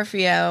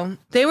Marfeo,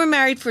 they were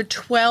married for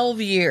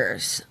 12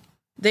 years.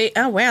 They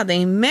met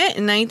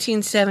in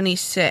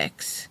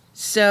 1976.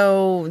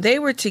 So they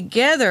were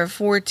together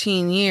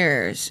 14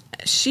 years.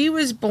 She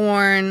was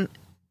born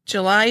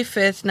July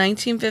 5th,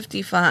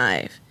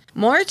 1955.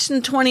 March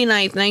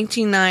 29th,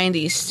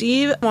 1990,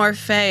 Steve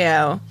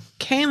Marfeo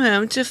came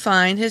home to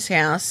find his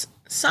house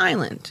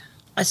silent.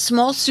 A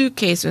small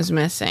suitcase was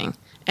missing,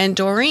 and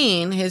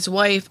Doreen, his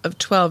wife of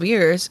 12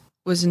 years,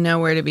 was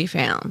nowhere to be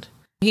found.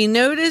 He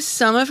noticed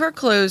some of her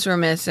clothes were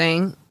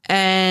missing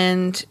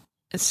and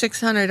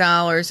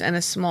 $600 and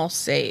a small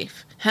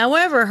safe.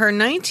 However, her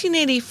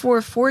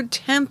 1984 Ford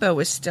Tempo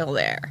was still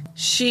there.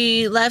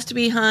 She left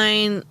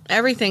behind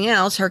everything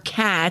else, her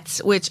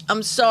cats, which,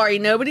 I'm sorry,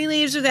 nobody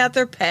leaves without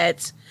their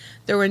pets.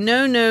 There were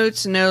no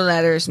notes, no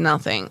letters,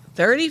 nothing.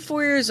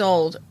 34 years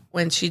old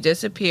when she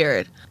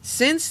disappeared.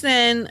 Since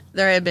then,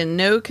 there have been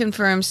no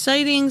confirmed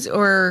sightings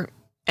or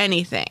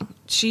anything.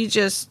 She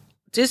just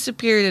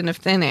disappeared into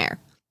thin air.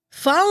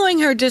 Following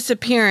her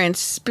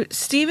disappearance,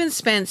 Stephen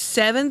spent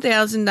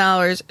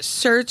 $7,000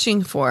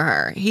 searching for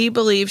her. He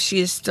believes she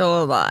is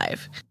still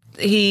alive.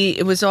 He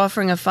was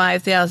offering a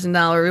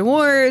 $5,000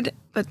 reward,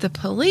 but the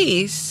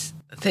police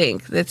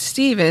think that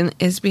Stephen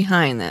is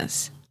behind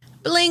this.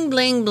 Bling,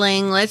 bling,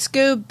 bling. Let's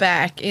go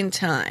back in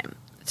time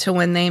to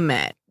when they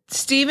met.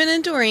 Stephen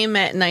and Doreen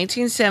met in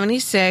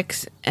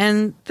 1976,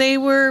 and they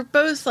were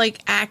both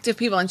active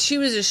people, and she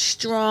was a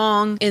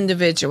strong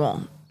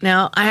individual.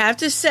 Now, I have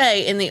to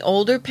say, in the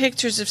older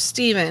pictures of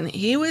Stephen,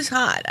 he was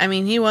hot. I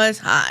mean, he was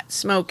hot,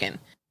 smoking.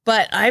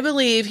 But I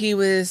believe he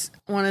was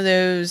one of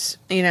those,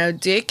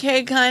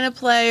 dickhead kind of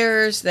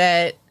players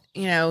that,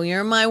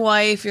 you're my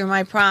wife, you're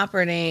my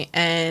property.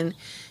 And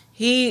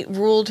he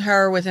ruled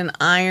her with an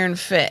iron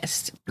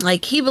fist.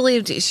 Like, he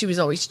believed she was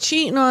always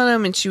cheating on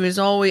him, and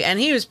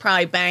he was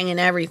probably banging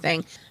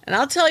everything. And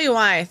I'll tell you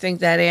why I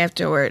think that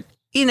afterward.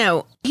 You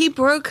know, he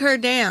broke her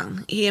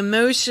down. He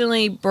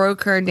emotionally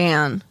broke her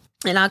down.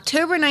 In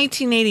October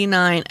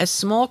 1989, a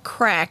small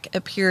crack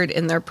appeared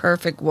in their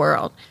perfect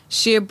world.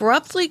 She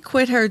abruptly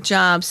quit her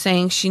job,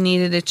 saying she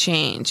needed a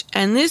change.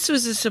 And this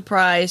was a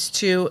surprise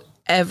to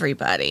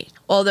everybody,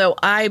 although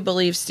I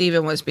believe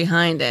Stephen was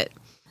behind it.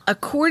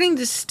 According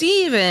to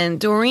Stephen,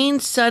 Doreen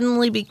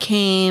suddenly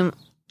became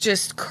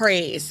just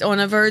crazed, on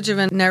the verge of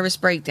a nervous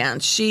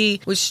breakdown.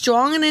 She was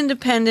strong and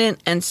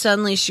independent, and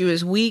suddenly she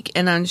was weak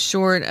and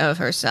unsure of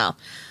herself.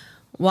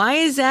 Why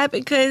is that?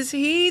 Because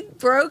he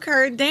broke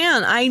her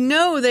down. I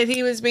know that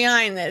he was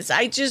behind this.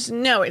 I just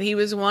know it. He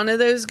was one of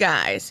those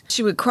guys.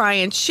 She would cry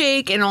and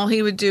shake, and all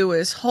he would do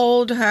was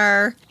hold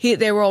her.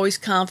 They were always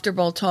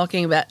comfortable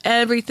talking about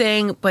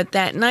everything. But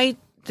that night,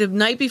 the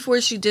night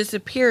before she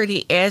disappeared,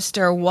 he asked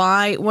her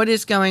what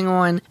is going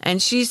on?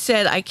 And she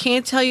said, I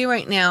can't tell you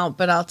right now,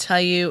 but I'll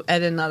tell you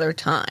at another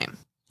time.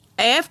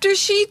 After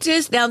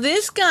now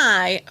this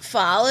guy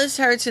follows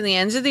her to the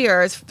ends of the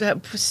earth,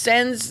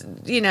 sends,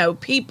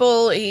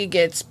 people, he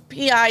gets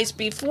PIs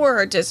before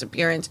her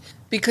disappearance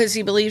because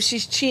he believes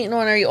she's cheating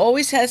on her. He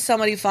always has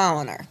somebody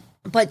following her.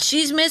 But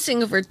she's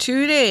missing for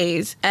 2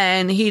 days,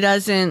 and he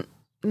doesn't,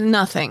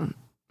 nothing.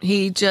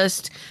 He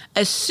just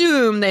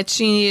assumed that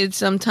she needed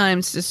some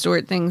time to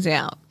sort things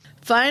out.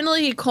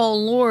 Finally, he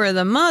called Laura,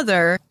 the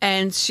mother,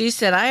 and she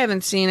said, I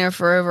haven't seen her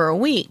for over a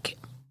week.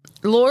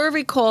 Laura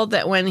recalled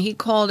that when he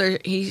called her,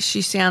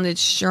 she sounded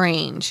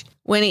strange.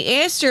 When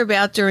he asked her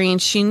about Doreen,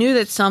 she knew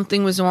that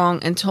something was wrong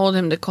and told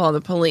him to call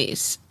the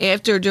police.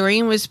 After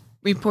Doreen was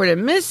reported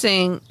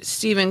missing,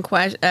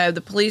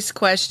 the police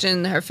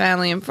questioned her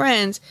family and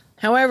friends.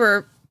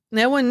 However,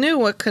 no one knew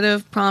what could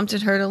have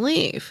prompted her to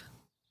leave.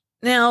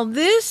 Now,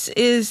 this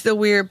is the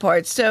weird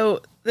part.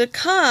 So the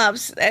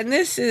cops, and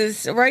this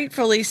is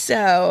rightfully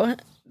so,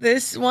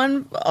 this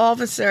one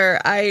officer,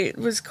 I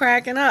was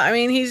cracking up. I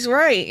mean, he's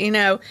right,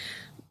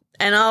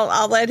 and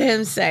I'll let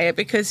him say it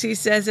because he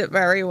says it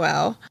very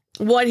well.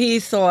 What he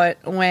thought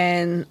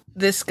when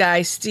this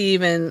guy,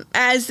 Stephen,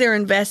 as they're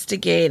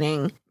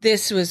investigating,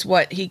 this was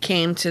what he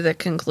came to the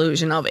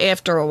conclusion of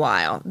after a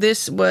while.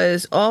 This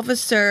was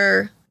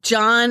Officer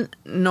John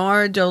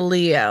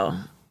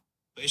Nardolio.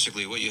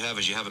 Basically, what you have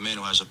a man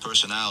who has a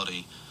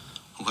personality,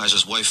 who has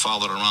his wife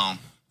followed around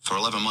for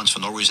 11 months for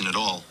no reason at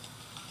all.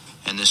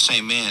 And this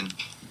same man,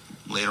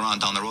 later on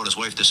down the road, his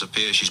wife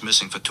disappears. She's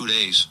missing for 2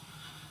 days.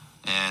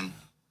 And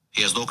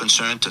he has no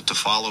concern to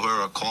follow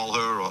her or call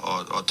her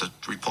or to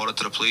report it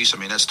to the police. I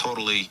mean, that's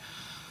totally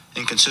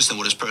inconsistent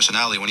with his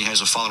personality when he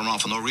has her followed around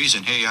for no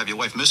reason. Here you have your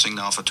wife missing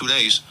now for 2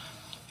 days,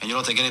 and you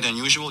don't think anything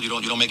unusual? You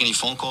don't make any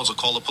phone calls or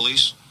call the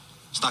police?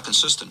 It's not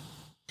consistent.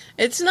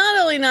 It's not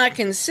only not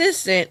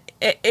consistent,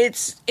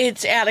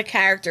 it's out of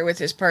character with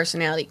his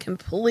personality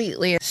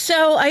completely.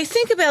 So I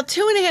think about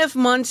 2.5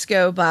 months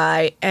go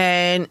by,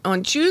 and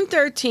on June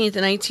 13th,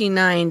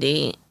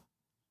 1990,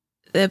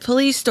 the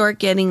police start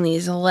getting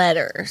these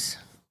letters.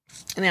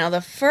 Now,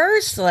 the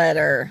first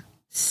letter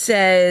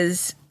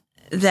says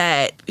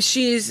that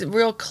she's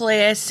real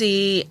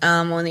classy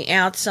on the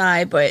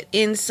outside, but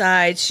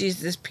inside she's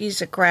this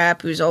piece of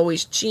crap who's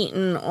always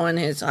cheating on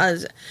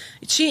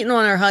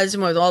her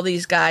husband with all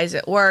these guys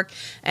at work.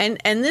 And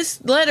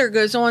this letter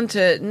goes on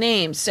to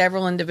name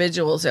several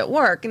individuals at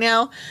work.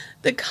 Now,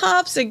 the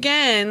cops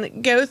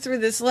again go through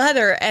this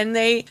letter, and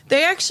they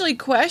actually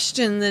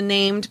question the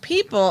named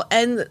people.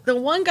 And the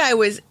one guy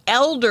was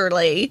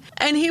elderly,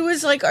 and he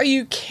was like, "Are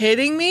you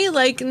kidding me?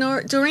 Like,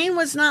 Doreen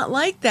was not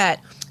like that."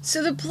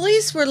 So the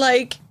police were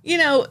like,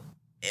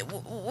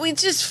 we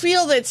just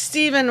feel that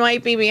Stephen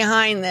might be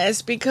behind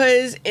this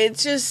because it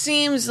just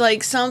seems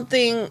like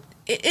something.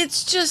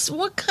 It's just,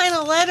 what kind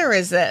of letter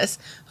is this?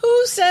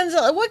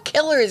 What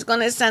killer is going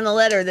to send a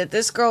letter that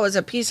this girl is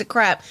a piece of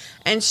crap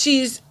and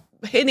she's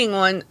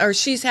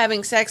she's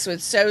having sex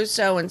with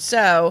so and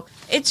so?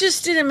 It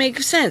just didn't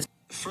make sense.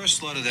 The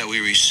first letter that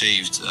we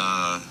received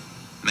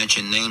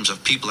mentioned names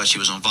of people that she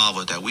was involved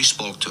with that we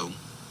spoke to,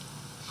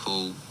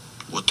 who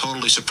were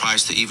totally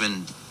surprised to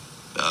even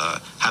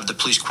have the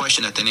police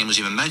question that their name was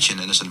even mentioned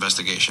in this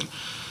investigation.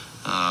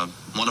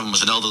 One of them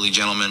was an elderly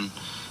gentleman.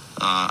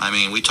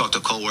 We talked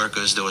to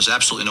co-workers. There was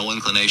absolutely no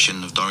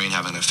inclination of Doreen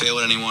having an affair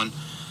with anyone.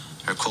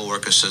 Her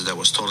co-worker says that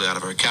was totally out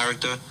of her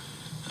character.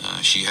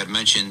 She had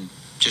mentioned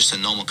just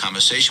in normal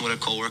conversation with her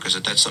co-workers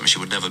that that's something she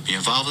would never be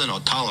involved in or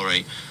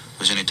tolerate,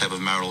 was any type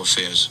of marital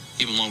affairs,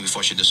 even long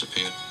before she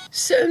disappeared.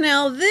 So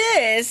now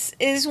this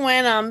is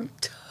when I'm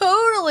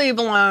totally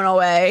blown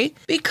away,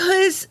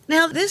 because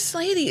now this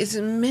lady is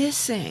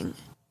missing.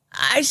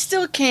 I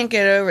still can't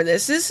get over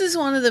this. This is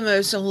one of the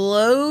most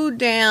low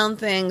down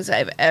things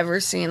I've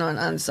ever seen on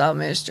Unsolved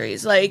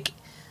Mysteries. Like,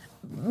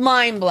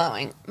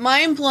 mind-blowingly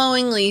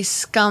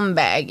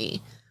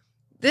scumbaggy.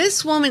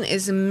 This woman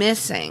is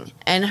missing,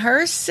 and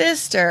her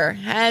sister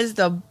has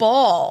the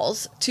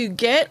balls to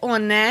get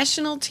on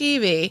national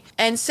TV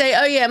and say,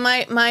 oh yeah,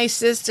 my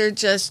sister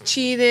just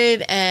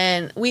cheated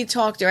and we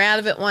talked her out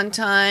of it one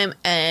time,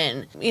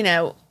 and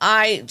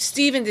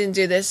Steven didn't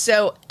do this.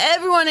 So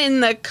everyone in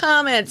the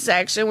comment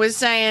section was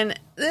saying,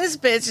 this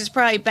bitch is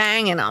probably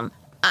banging him.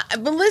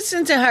 But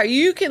listen to her.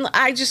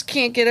 I just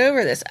can't get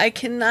over this. I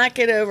cannot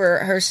get over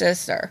her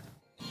sister.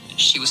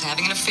 She was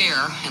having an affair,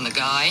 and the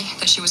guy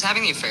that she was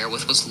having the affair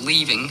with was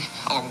leaving,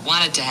 or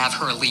wanted to have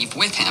her leave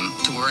with him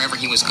to wherever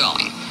he was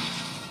going.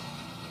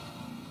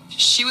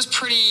 She was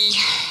pretty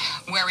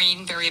worried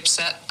and very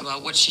upset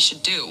about what she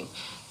should do.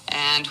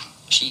 And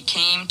she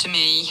came to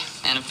me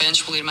and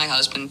eventually to my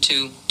husband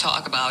to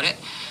talk about it.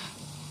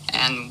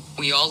 And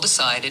we all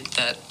decided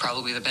that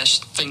probably the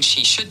best thing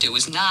she should do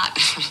is not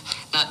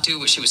do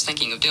what she was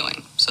thinking of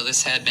doing. So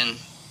this had been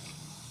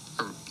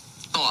her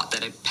thought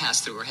that had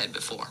passed through her head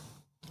before.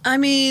 I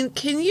mean,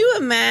 can you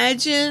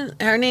imagine?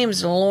 Her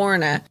name's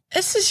Lorna.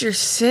 This is your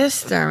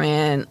sister,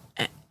 man.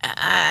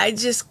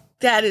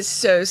 That is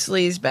so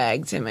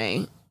sleazebag to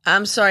me.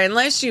 I'm sorry.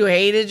 Unless you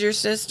hated your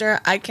sister,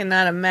 I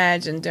cannot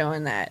imagine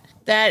doing that.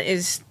 That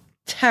is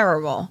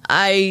terrible.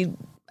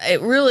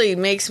 It really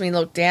makes me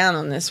look down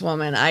on this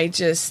woman. I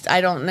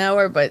don't know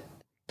her, but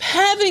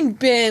having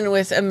been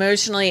with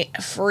emotionally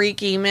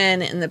freaky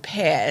men in the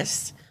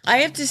past, I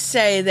have to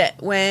say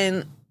that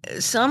when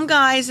some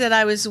guys that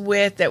I was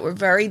with that were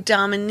very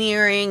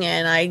domineering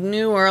and I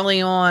knew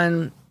early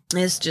on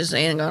this just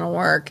ain't gonna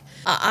work,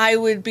 I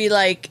would be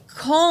like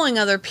calling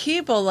other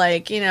people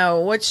like,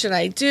 what should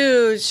I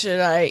do? Should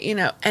I,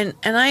 and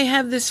I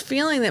have this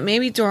feeling that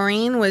maybe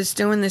Doreen was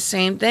doing the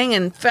same thing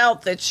and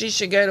felt that she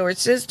should go to her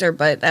sister,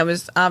 but that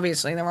was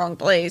obviously the wrong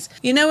place.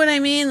 You know what I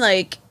mean?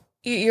 Like,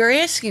 you're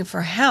asking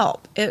for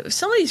help. If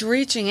somebody's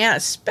reaching out,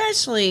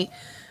 especially,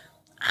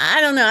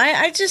 I don't know.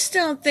 I just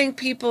don't think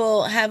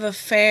people have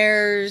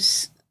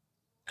affairs.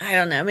 I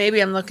don't know.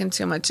 Maybe I'm looking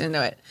too much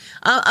into it.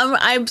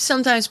 I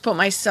sometimes put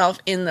myself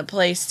in the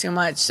place too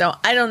much. So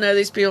I don't know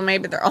these people.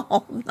 Maybe they're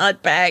all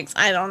nutbags.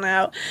 I don't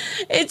know.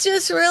 It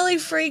just really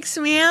freaks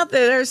me out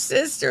that her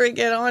sister would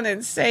get on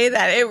and say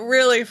that. It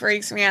really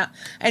freaks me out.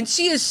 And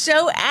she is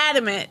so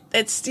adamant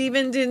that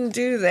Steven didn't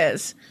do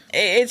this.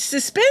 It's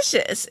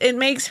suspicious. It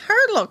makes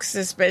her look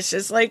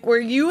suspicious. Like, were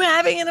you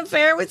having an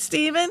affair with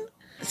Steven?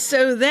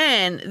 So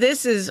then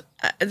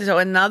so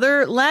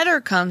another letter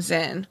comes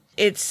in.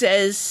 It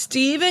says,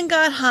 Steven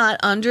got hot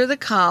under the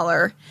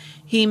collar.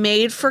 He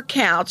made for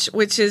couch,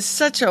 which is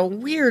such a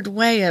weird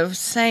way of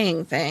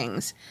saying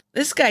things.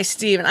 This guy,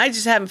 Steven, I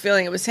just have a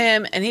feeling it was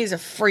him, and he's a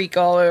freak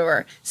all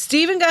over.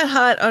 Steven got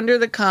hot under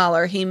the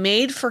collar. He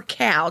made for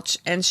couch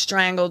and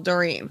strangled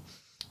Doreen.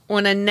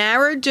 On a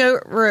narrow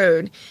dirt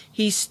road,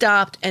 he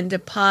stopped and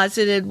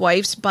deposited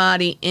wife's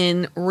body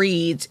in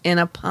reeds in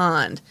a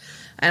pond.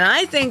 And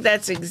I think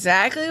that's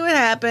exactly what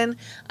happened.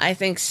 I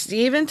think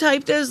Steven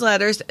typed those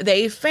letters.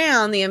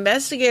 The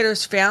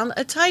investigators found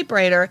a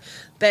typewriter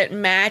that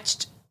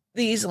matched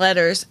these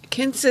letters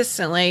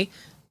consistently.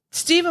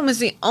 Steven was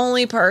the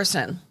only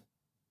person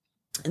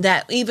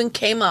that even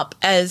came up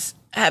as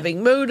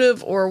having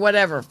motive or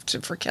whatever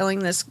for killing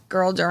this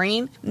girl,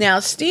 Doreen.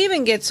 Now,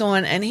 Steven gets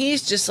on and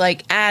he's just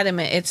like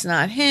adamant it's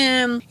not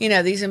him.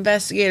 These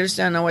investigators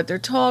don't know what they're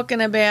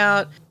talking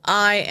about.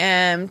 I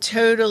am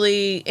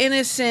totally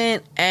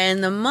innocent.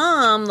 And the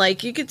mom,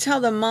 like, you could tell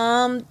the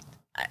mom,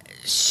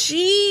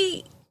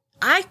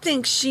 I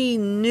think she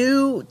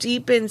knew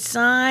deep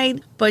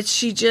inside, but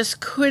she just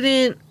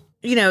couldn't.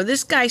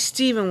 This guy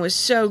Steven was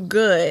so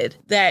good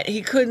that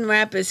he couldn't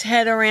wrap his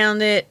head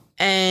around it.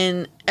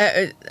 And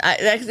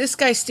this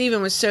guy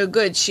Steven was so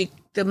good,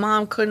 the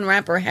mom couldn't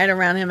wrap her head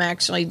around him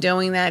actually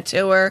doing that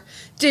to her.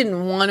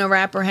 Didn't want to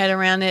wrap her head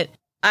around it.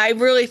 I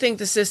really think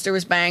the sister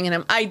was banging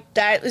him.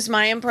 That was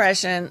my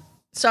impression.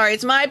 Sorry,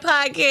 it's my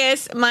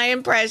podcast, my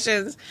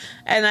impressions.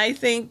 And I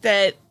think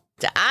that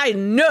I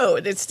know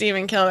that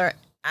Steven killed her.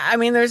 I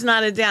mean, there's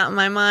not a doubt in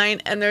my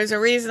mind. And there's a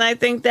reason I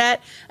think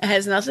that. It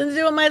has nothing to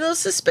do with my little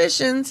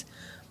suspicions.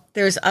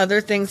 There's other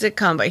things that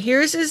come. But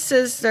here's his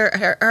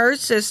sister, her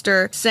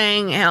sister,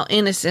 saying how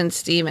innocent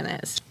Steven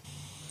is.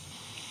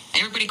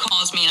 Everybody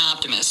calls me an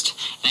optimist,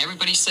 and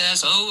everybody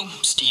says, oh,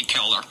 Steve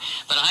killed her.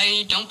 But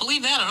I don't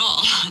believe that at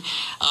all.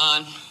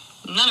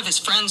 None of his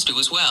friends do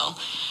as well,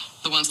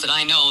 the ones that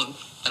I know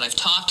that I've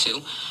talked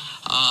to.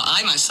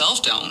 I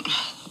myself don't.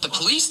 The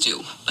police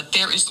do, but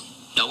there is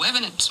no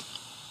evidence.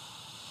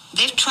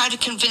 They've tried to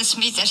convince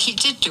me that he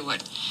did do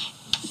it.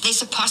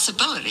 There's a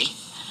possibility.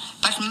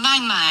 But in my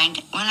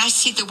mind, when I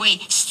see the way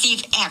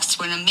Steve acts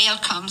when a mail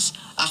comes,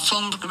 a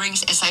phone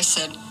rings, as I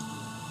said,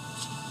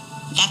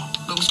 that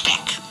goes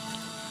back.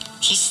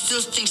 He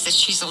still thinks that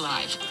she's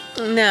alive.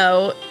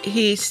 No,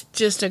 he's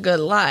just a good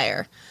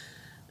liar.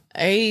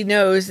 He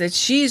knows that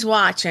she's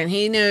watching.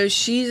 He knows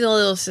she's a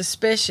little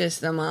suspicious,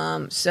 the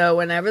mom. So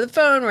whenever the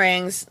phone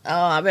rings,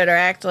 I better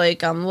act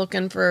like I'm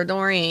looking for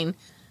Doreen.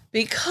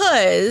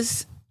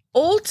 Because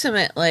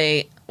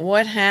ultimately,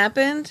 what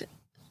happened,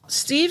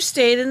 Steve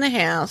stayed in the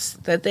house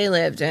that they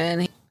lived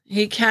in.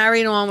 He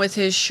carried on with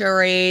his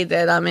charade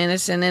that I'm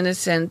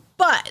innocent.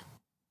 But a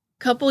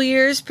couple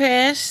years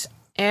passed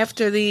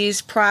after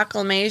these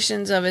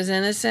proclamations of his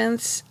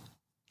innocence,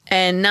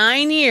 and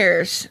 9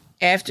 years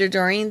after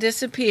Doreen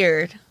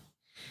disappeared,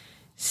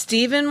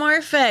 Stephen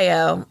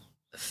Marfeo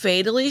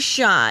fatally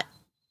shot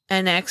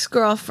an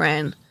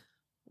ex-girlfriend,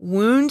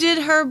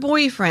 wounded her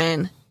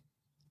boyfriend,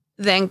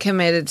 then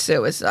committed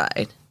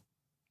suicide.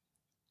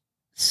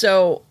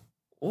 So,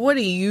 what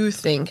do you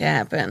think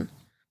happened?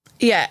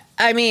 Yeah,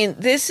 I mean,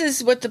 this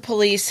is what the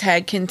police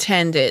had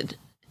contended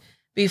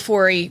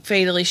before he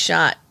fatally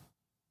shot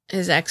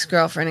his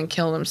ex-girlfriend and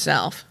killed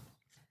himself.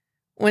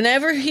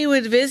 Whenever he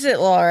would visit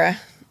Laura,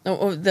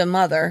 the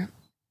mother,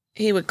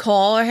 he would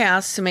call her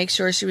house to make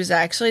sure she was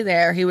actually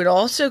there. He would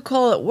also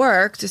call at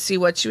work to see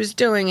what she was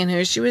doing and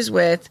who she was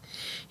with.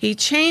 He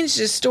changed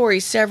his story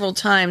several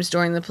times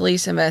during the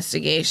police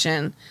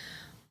investigation.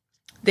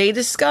 They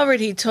discovered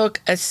he took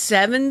a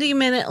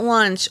 70-minute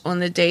lunch on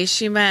the day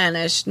she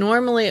vanished.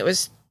 Normally it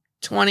was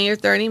 20 or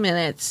 30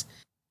 minutes.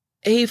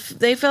 They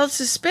felt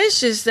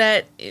suspicious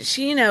that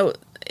she,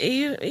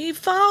 he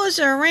follows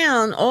her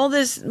around all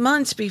this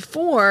months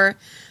before,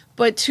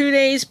 but 2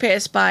 days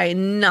passed by,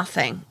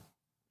 nothing.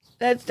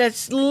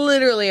 That's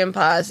literally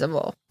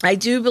impossible. I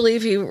do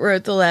believe he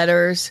wrote the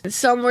letters.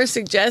 Some were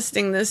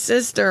suggesting the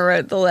sister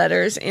wrote the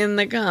letters in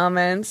the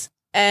comments.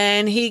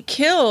 And he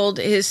killed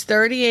his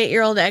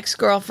 38-year-old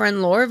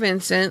ex-girlfriend, Laura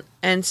Vincent,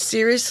 and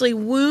seriously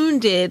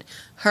wounded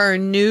her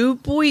new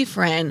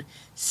boyfriend,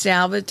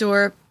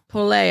 Salvatore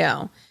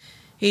Poleo.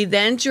 He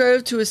then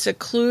drove to a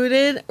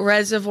secluded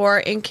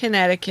reservoir in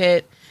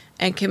Connecticut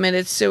and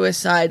committed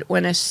suicide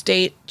when a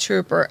state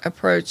trooper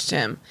approached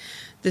him.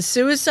 The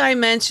suicide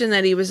mentioned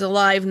that he was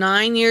alive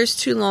 9 years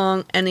too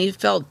long and he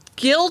felt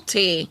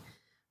guilty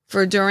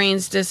for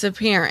Doreen's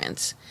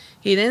disappearance.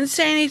 He didn't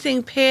say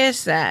anything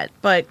past that,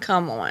 but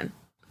come on.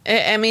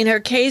 I mean, her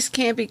case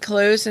can't be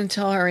closed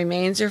until her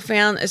remains are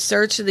found. A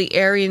search of the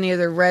area near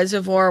the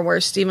reservoir where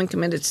Stephen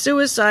committed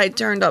suicide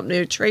turned up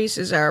no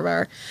traces of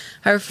her.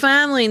 Her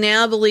family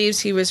now believes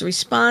he was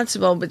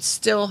responsible, but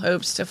still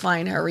hopes to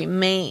find her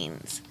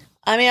remains.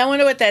 I mean, I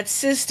wonder what that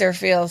sister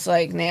feels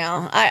like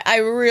now. I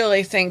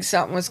really think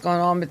something was going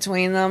on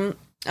between them.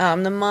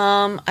 The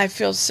mom, I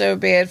feel so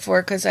bad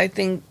for because I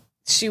think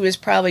she was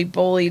probably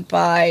bullied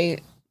by,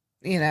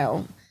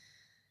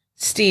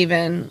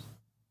 Stephen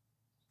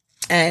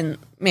and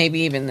maybe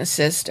even the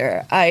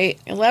sister.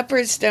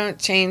 Leopards don't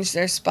change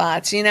their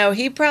spots.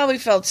 He probably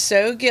felt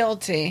so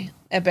guilty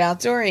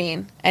about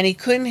Doreen and he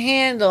couldn't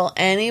handle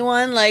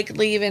anyone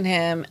leaving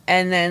him.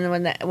 And then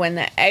when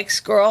the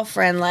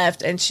ex-girlfriend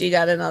left and she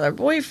got another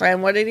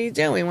boyfriend, what did he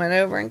do? He went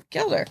over and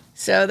killed her.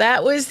 So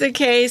that was the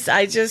case.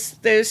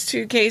 Those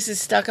two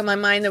cases stuck in my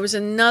mind. There was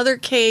another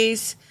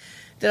case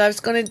that I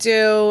was going to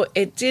do.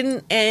 It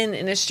didn't end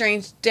in a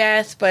strange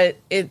death, but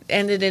it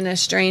ended in a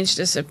strange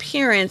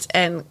disappearance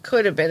and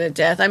could have been a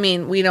death. I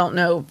mean, we don't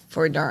know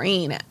for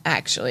Doreen,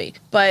 actually.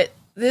 But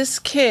this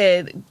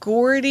kid,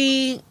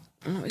 Gordy,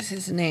 what was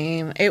his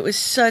name? It was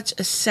such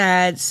a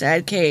sad,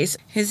 sad case.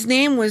 His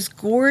name was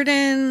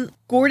Gordon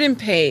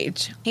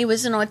Page. He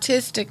was an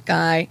autistic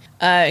guy.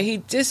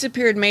 He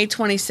disappeared May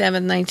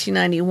 27,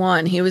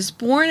 1991. He was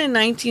born in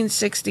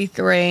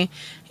 1963.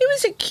 He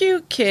was a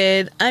cute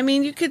kid. I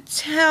mean, you could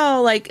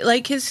tell,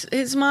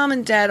 his mom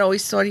and dad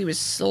always thought he was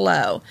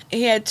slow.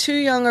 He had two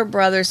younger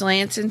brothers,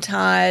 Lance and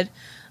Todd.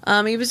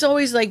 He was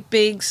always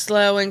big,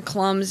 slow, and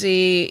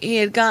clumsy. He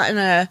had gotten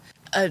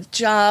a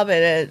job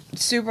at a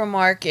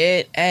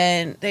supermarket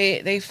and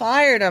they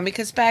fired him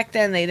because back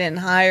then they didn't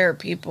hire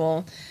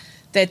people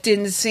that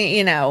didn't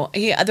see,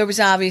 there was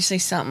obviously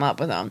something up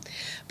with him.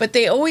 But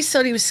they always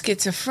thought he was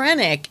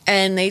schizophrenic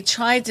and they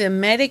tried to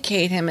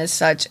medicate him as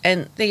such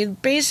and they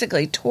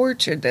basically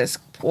tortured this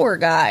poor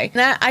guy.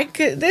 Now,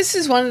 this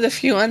is one of the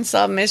few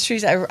unsolved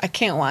mysteries I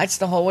can't watch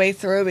the whole way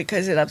through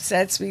because it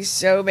upsets me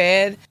so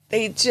bad.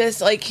 They just,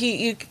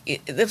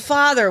 the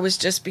father was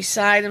just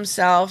beside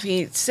himself.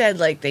 He said,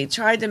 they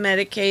tried to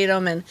medicate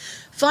him and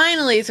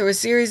finally, through a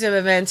series of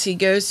events, he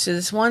goes to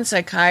this one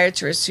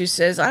psychiatrist who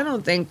says, I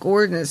don't think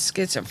Gordon is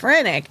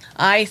schizophrenic.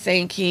 I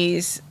think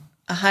he's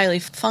a highly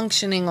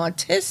functioning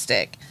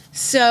autistic.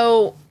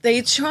 So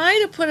they try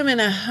to put him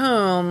in a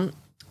home,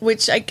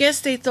 which I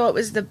guess they thought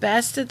was the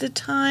best at the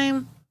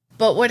time.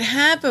 But what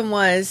happened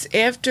was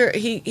after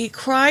he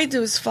cried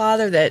to his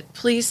father that,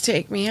 please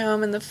take me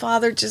home. And the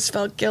father just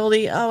felt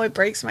guilty. Oh, it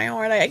breaks my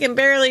heart.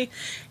 The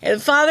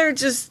father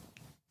just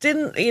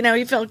didn't,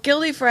 he felt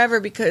guilty forever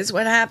because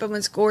what happened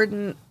was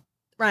Gordon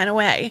ran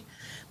away.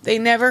 They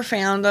never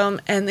found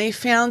him, and they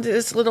found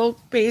his little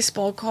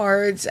baseball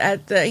cards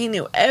he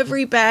knew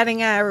every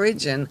batting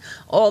average and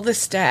all the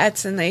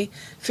stats, and they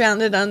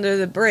found it under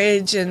the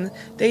bridge, and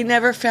they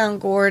never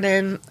found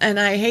Gordon, and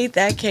I hate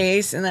that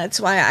case, and that's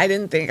why I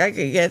didn't think I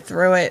could get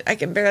through it. I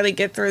can barely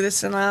get through the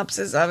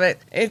synopsis of it.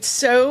 It's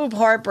so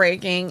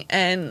heartbreaking,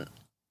 and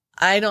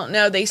I don't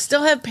know. They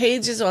still have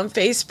pages on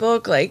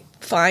Facebook,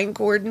 Find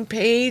Gordon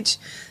Page.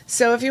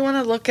 So if you want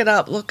to look it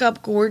up, look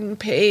up Gordon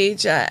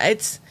Page.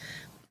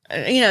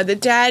 the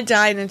dad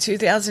died in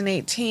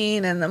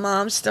 2018 and the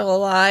mom's still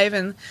alive,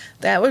 and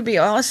that would be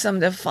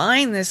awesome to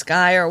find this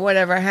guy or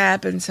whatever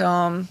happened to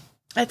him.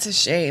 That's a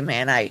shame,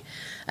 man.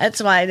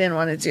 That's why I didn't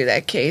want to do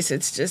that case.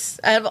 It's just,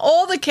 out of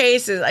all the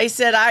cases, I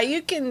said,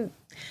 you can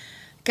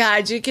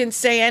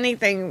say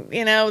anything,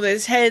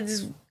 his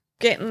head's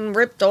getting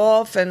ripped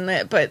off,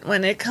 but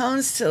when it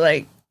comes to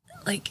like,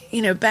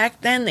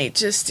 back then they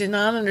just did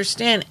not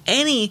understand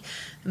any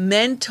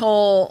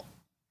mental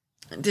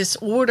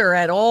disorder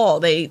at all.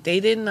 They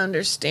didn't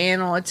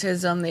understand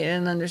autism. They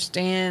didn't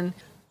understand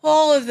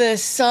all of the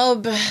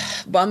sub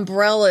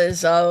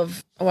umbrellas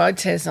of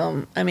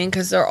autism. I mean,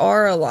 because there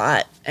are a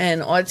lot,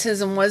 and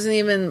autism wasn't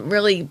even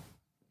really,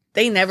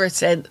 they never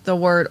said the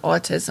word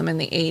autism in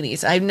the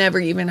 80s. I've never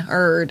even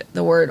heard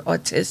the word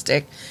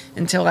autistic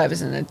until I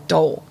was an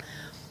adult.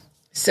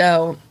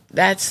 So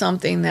that's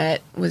something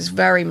that was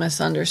very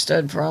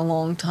misunderstood for a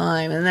long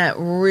time, and that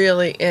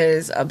really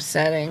is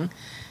upsetting.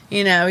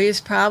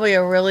 He's probably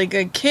a really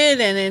good kid,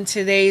 and in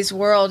today's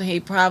world, he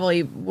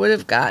probably would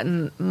have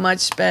gotten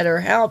much better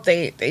help.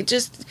 It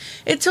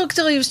took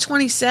till he was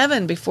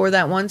 27 before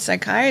that one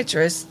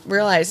psychiatrist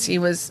realized he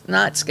was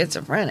not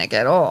schizophrenic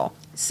at all.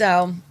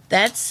 So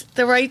that's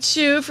the right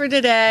shoe for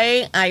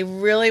today. I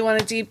really want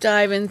to deep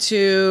dive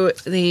into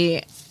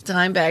the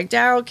Dimebag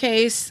Darrell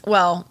case.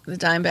 Well, the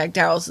Dimebag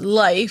Darrell's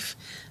life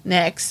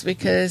next,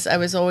 because I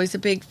was always a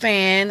big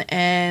fan,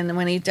 and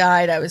when he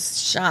died, I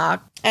was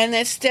shocked. And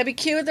that's Debbie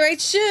Q with the right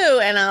shoe,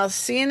 and I'll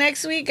see you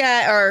next week,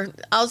 or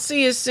I'll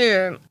see you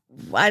soon.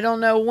 I don't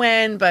know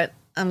when, but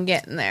I'm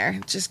getting there.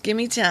 Just give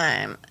me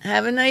time.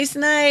 Have a nice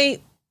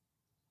night.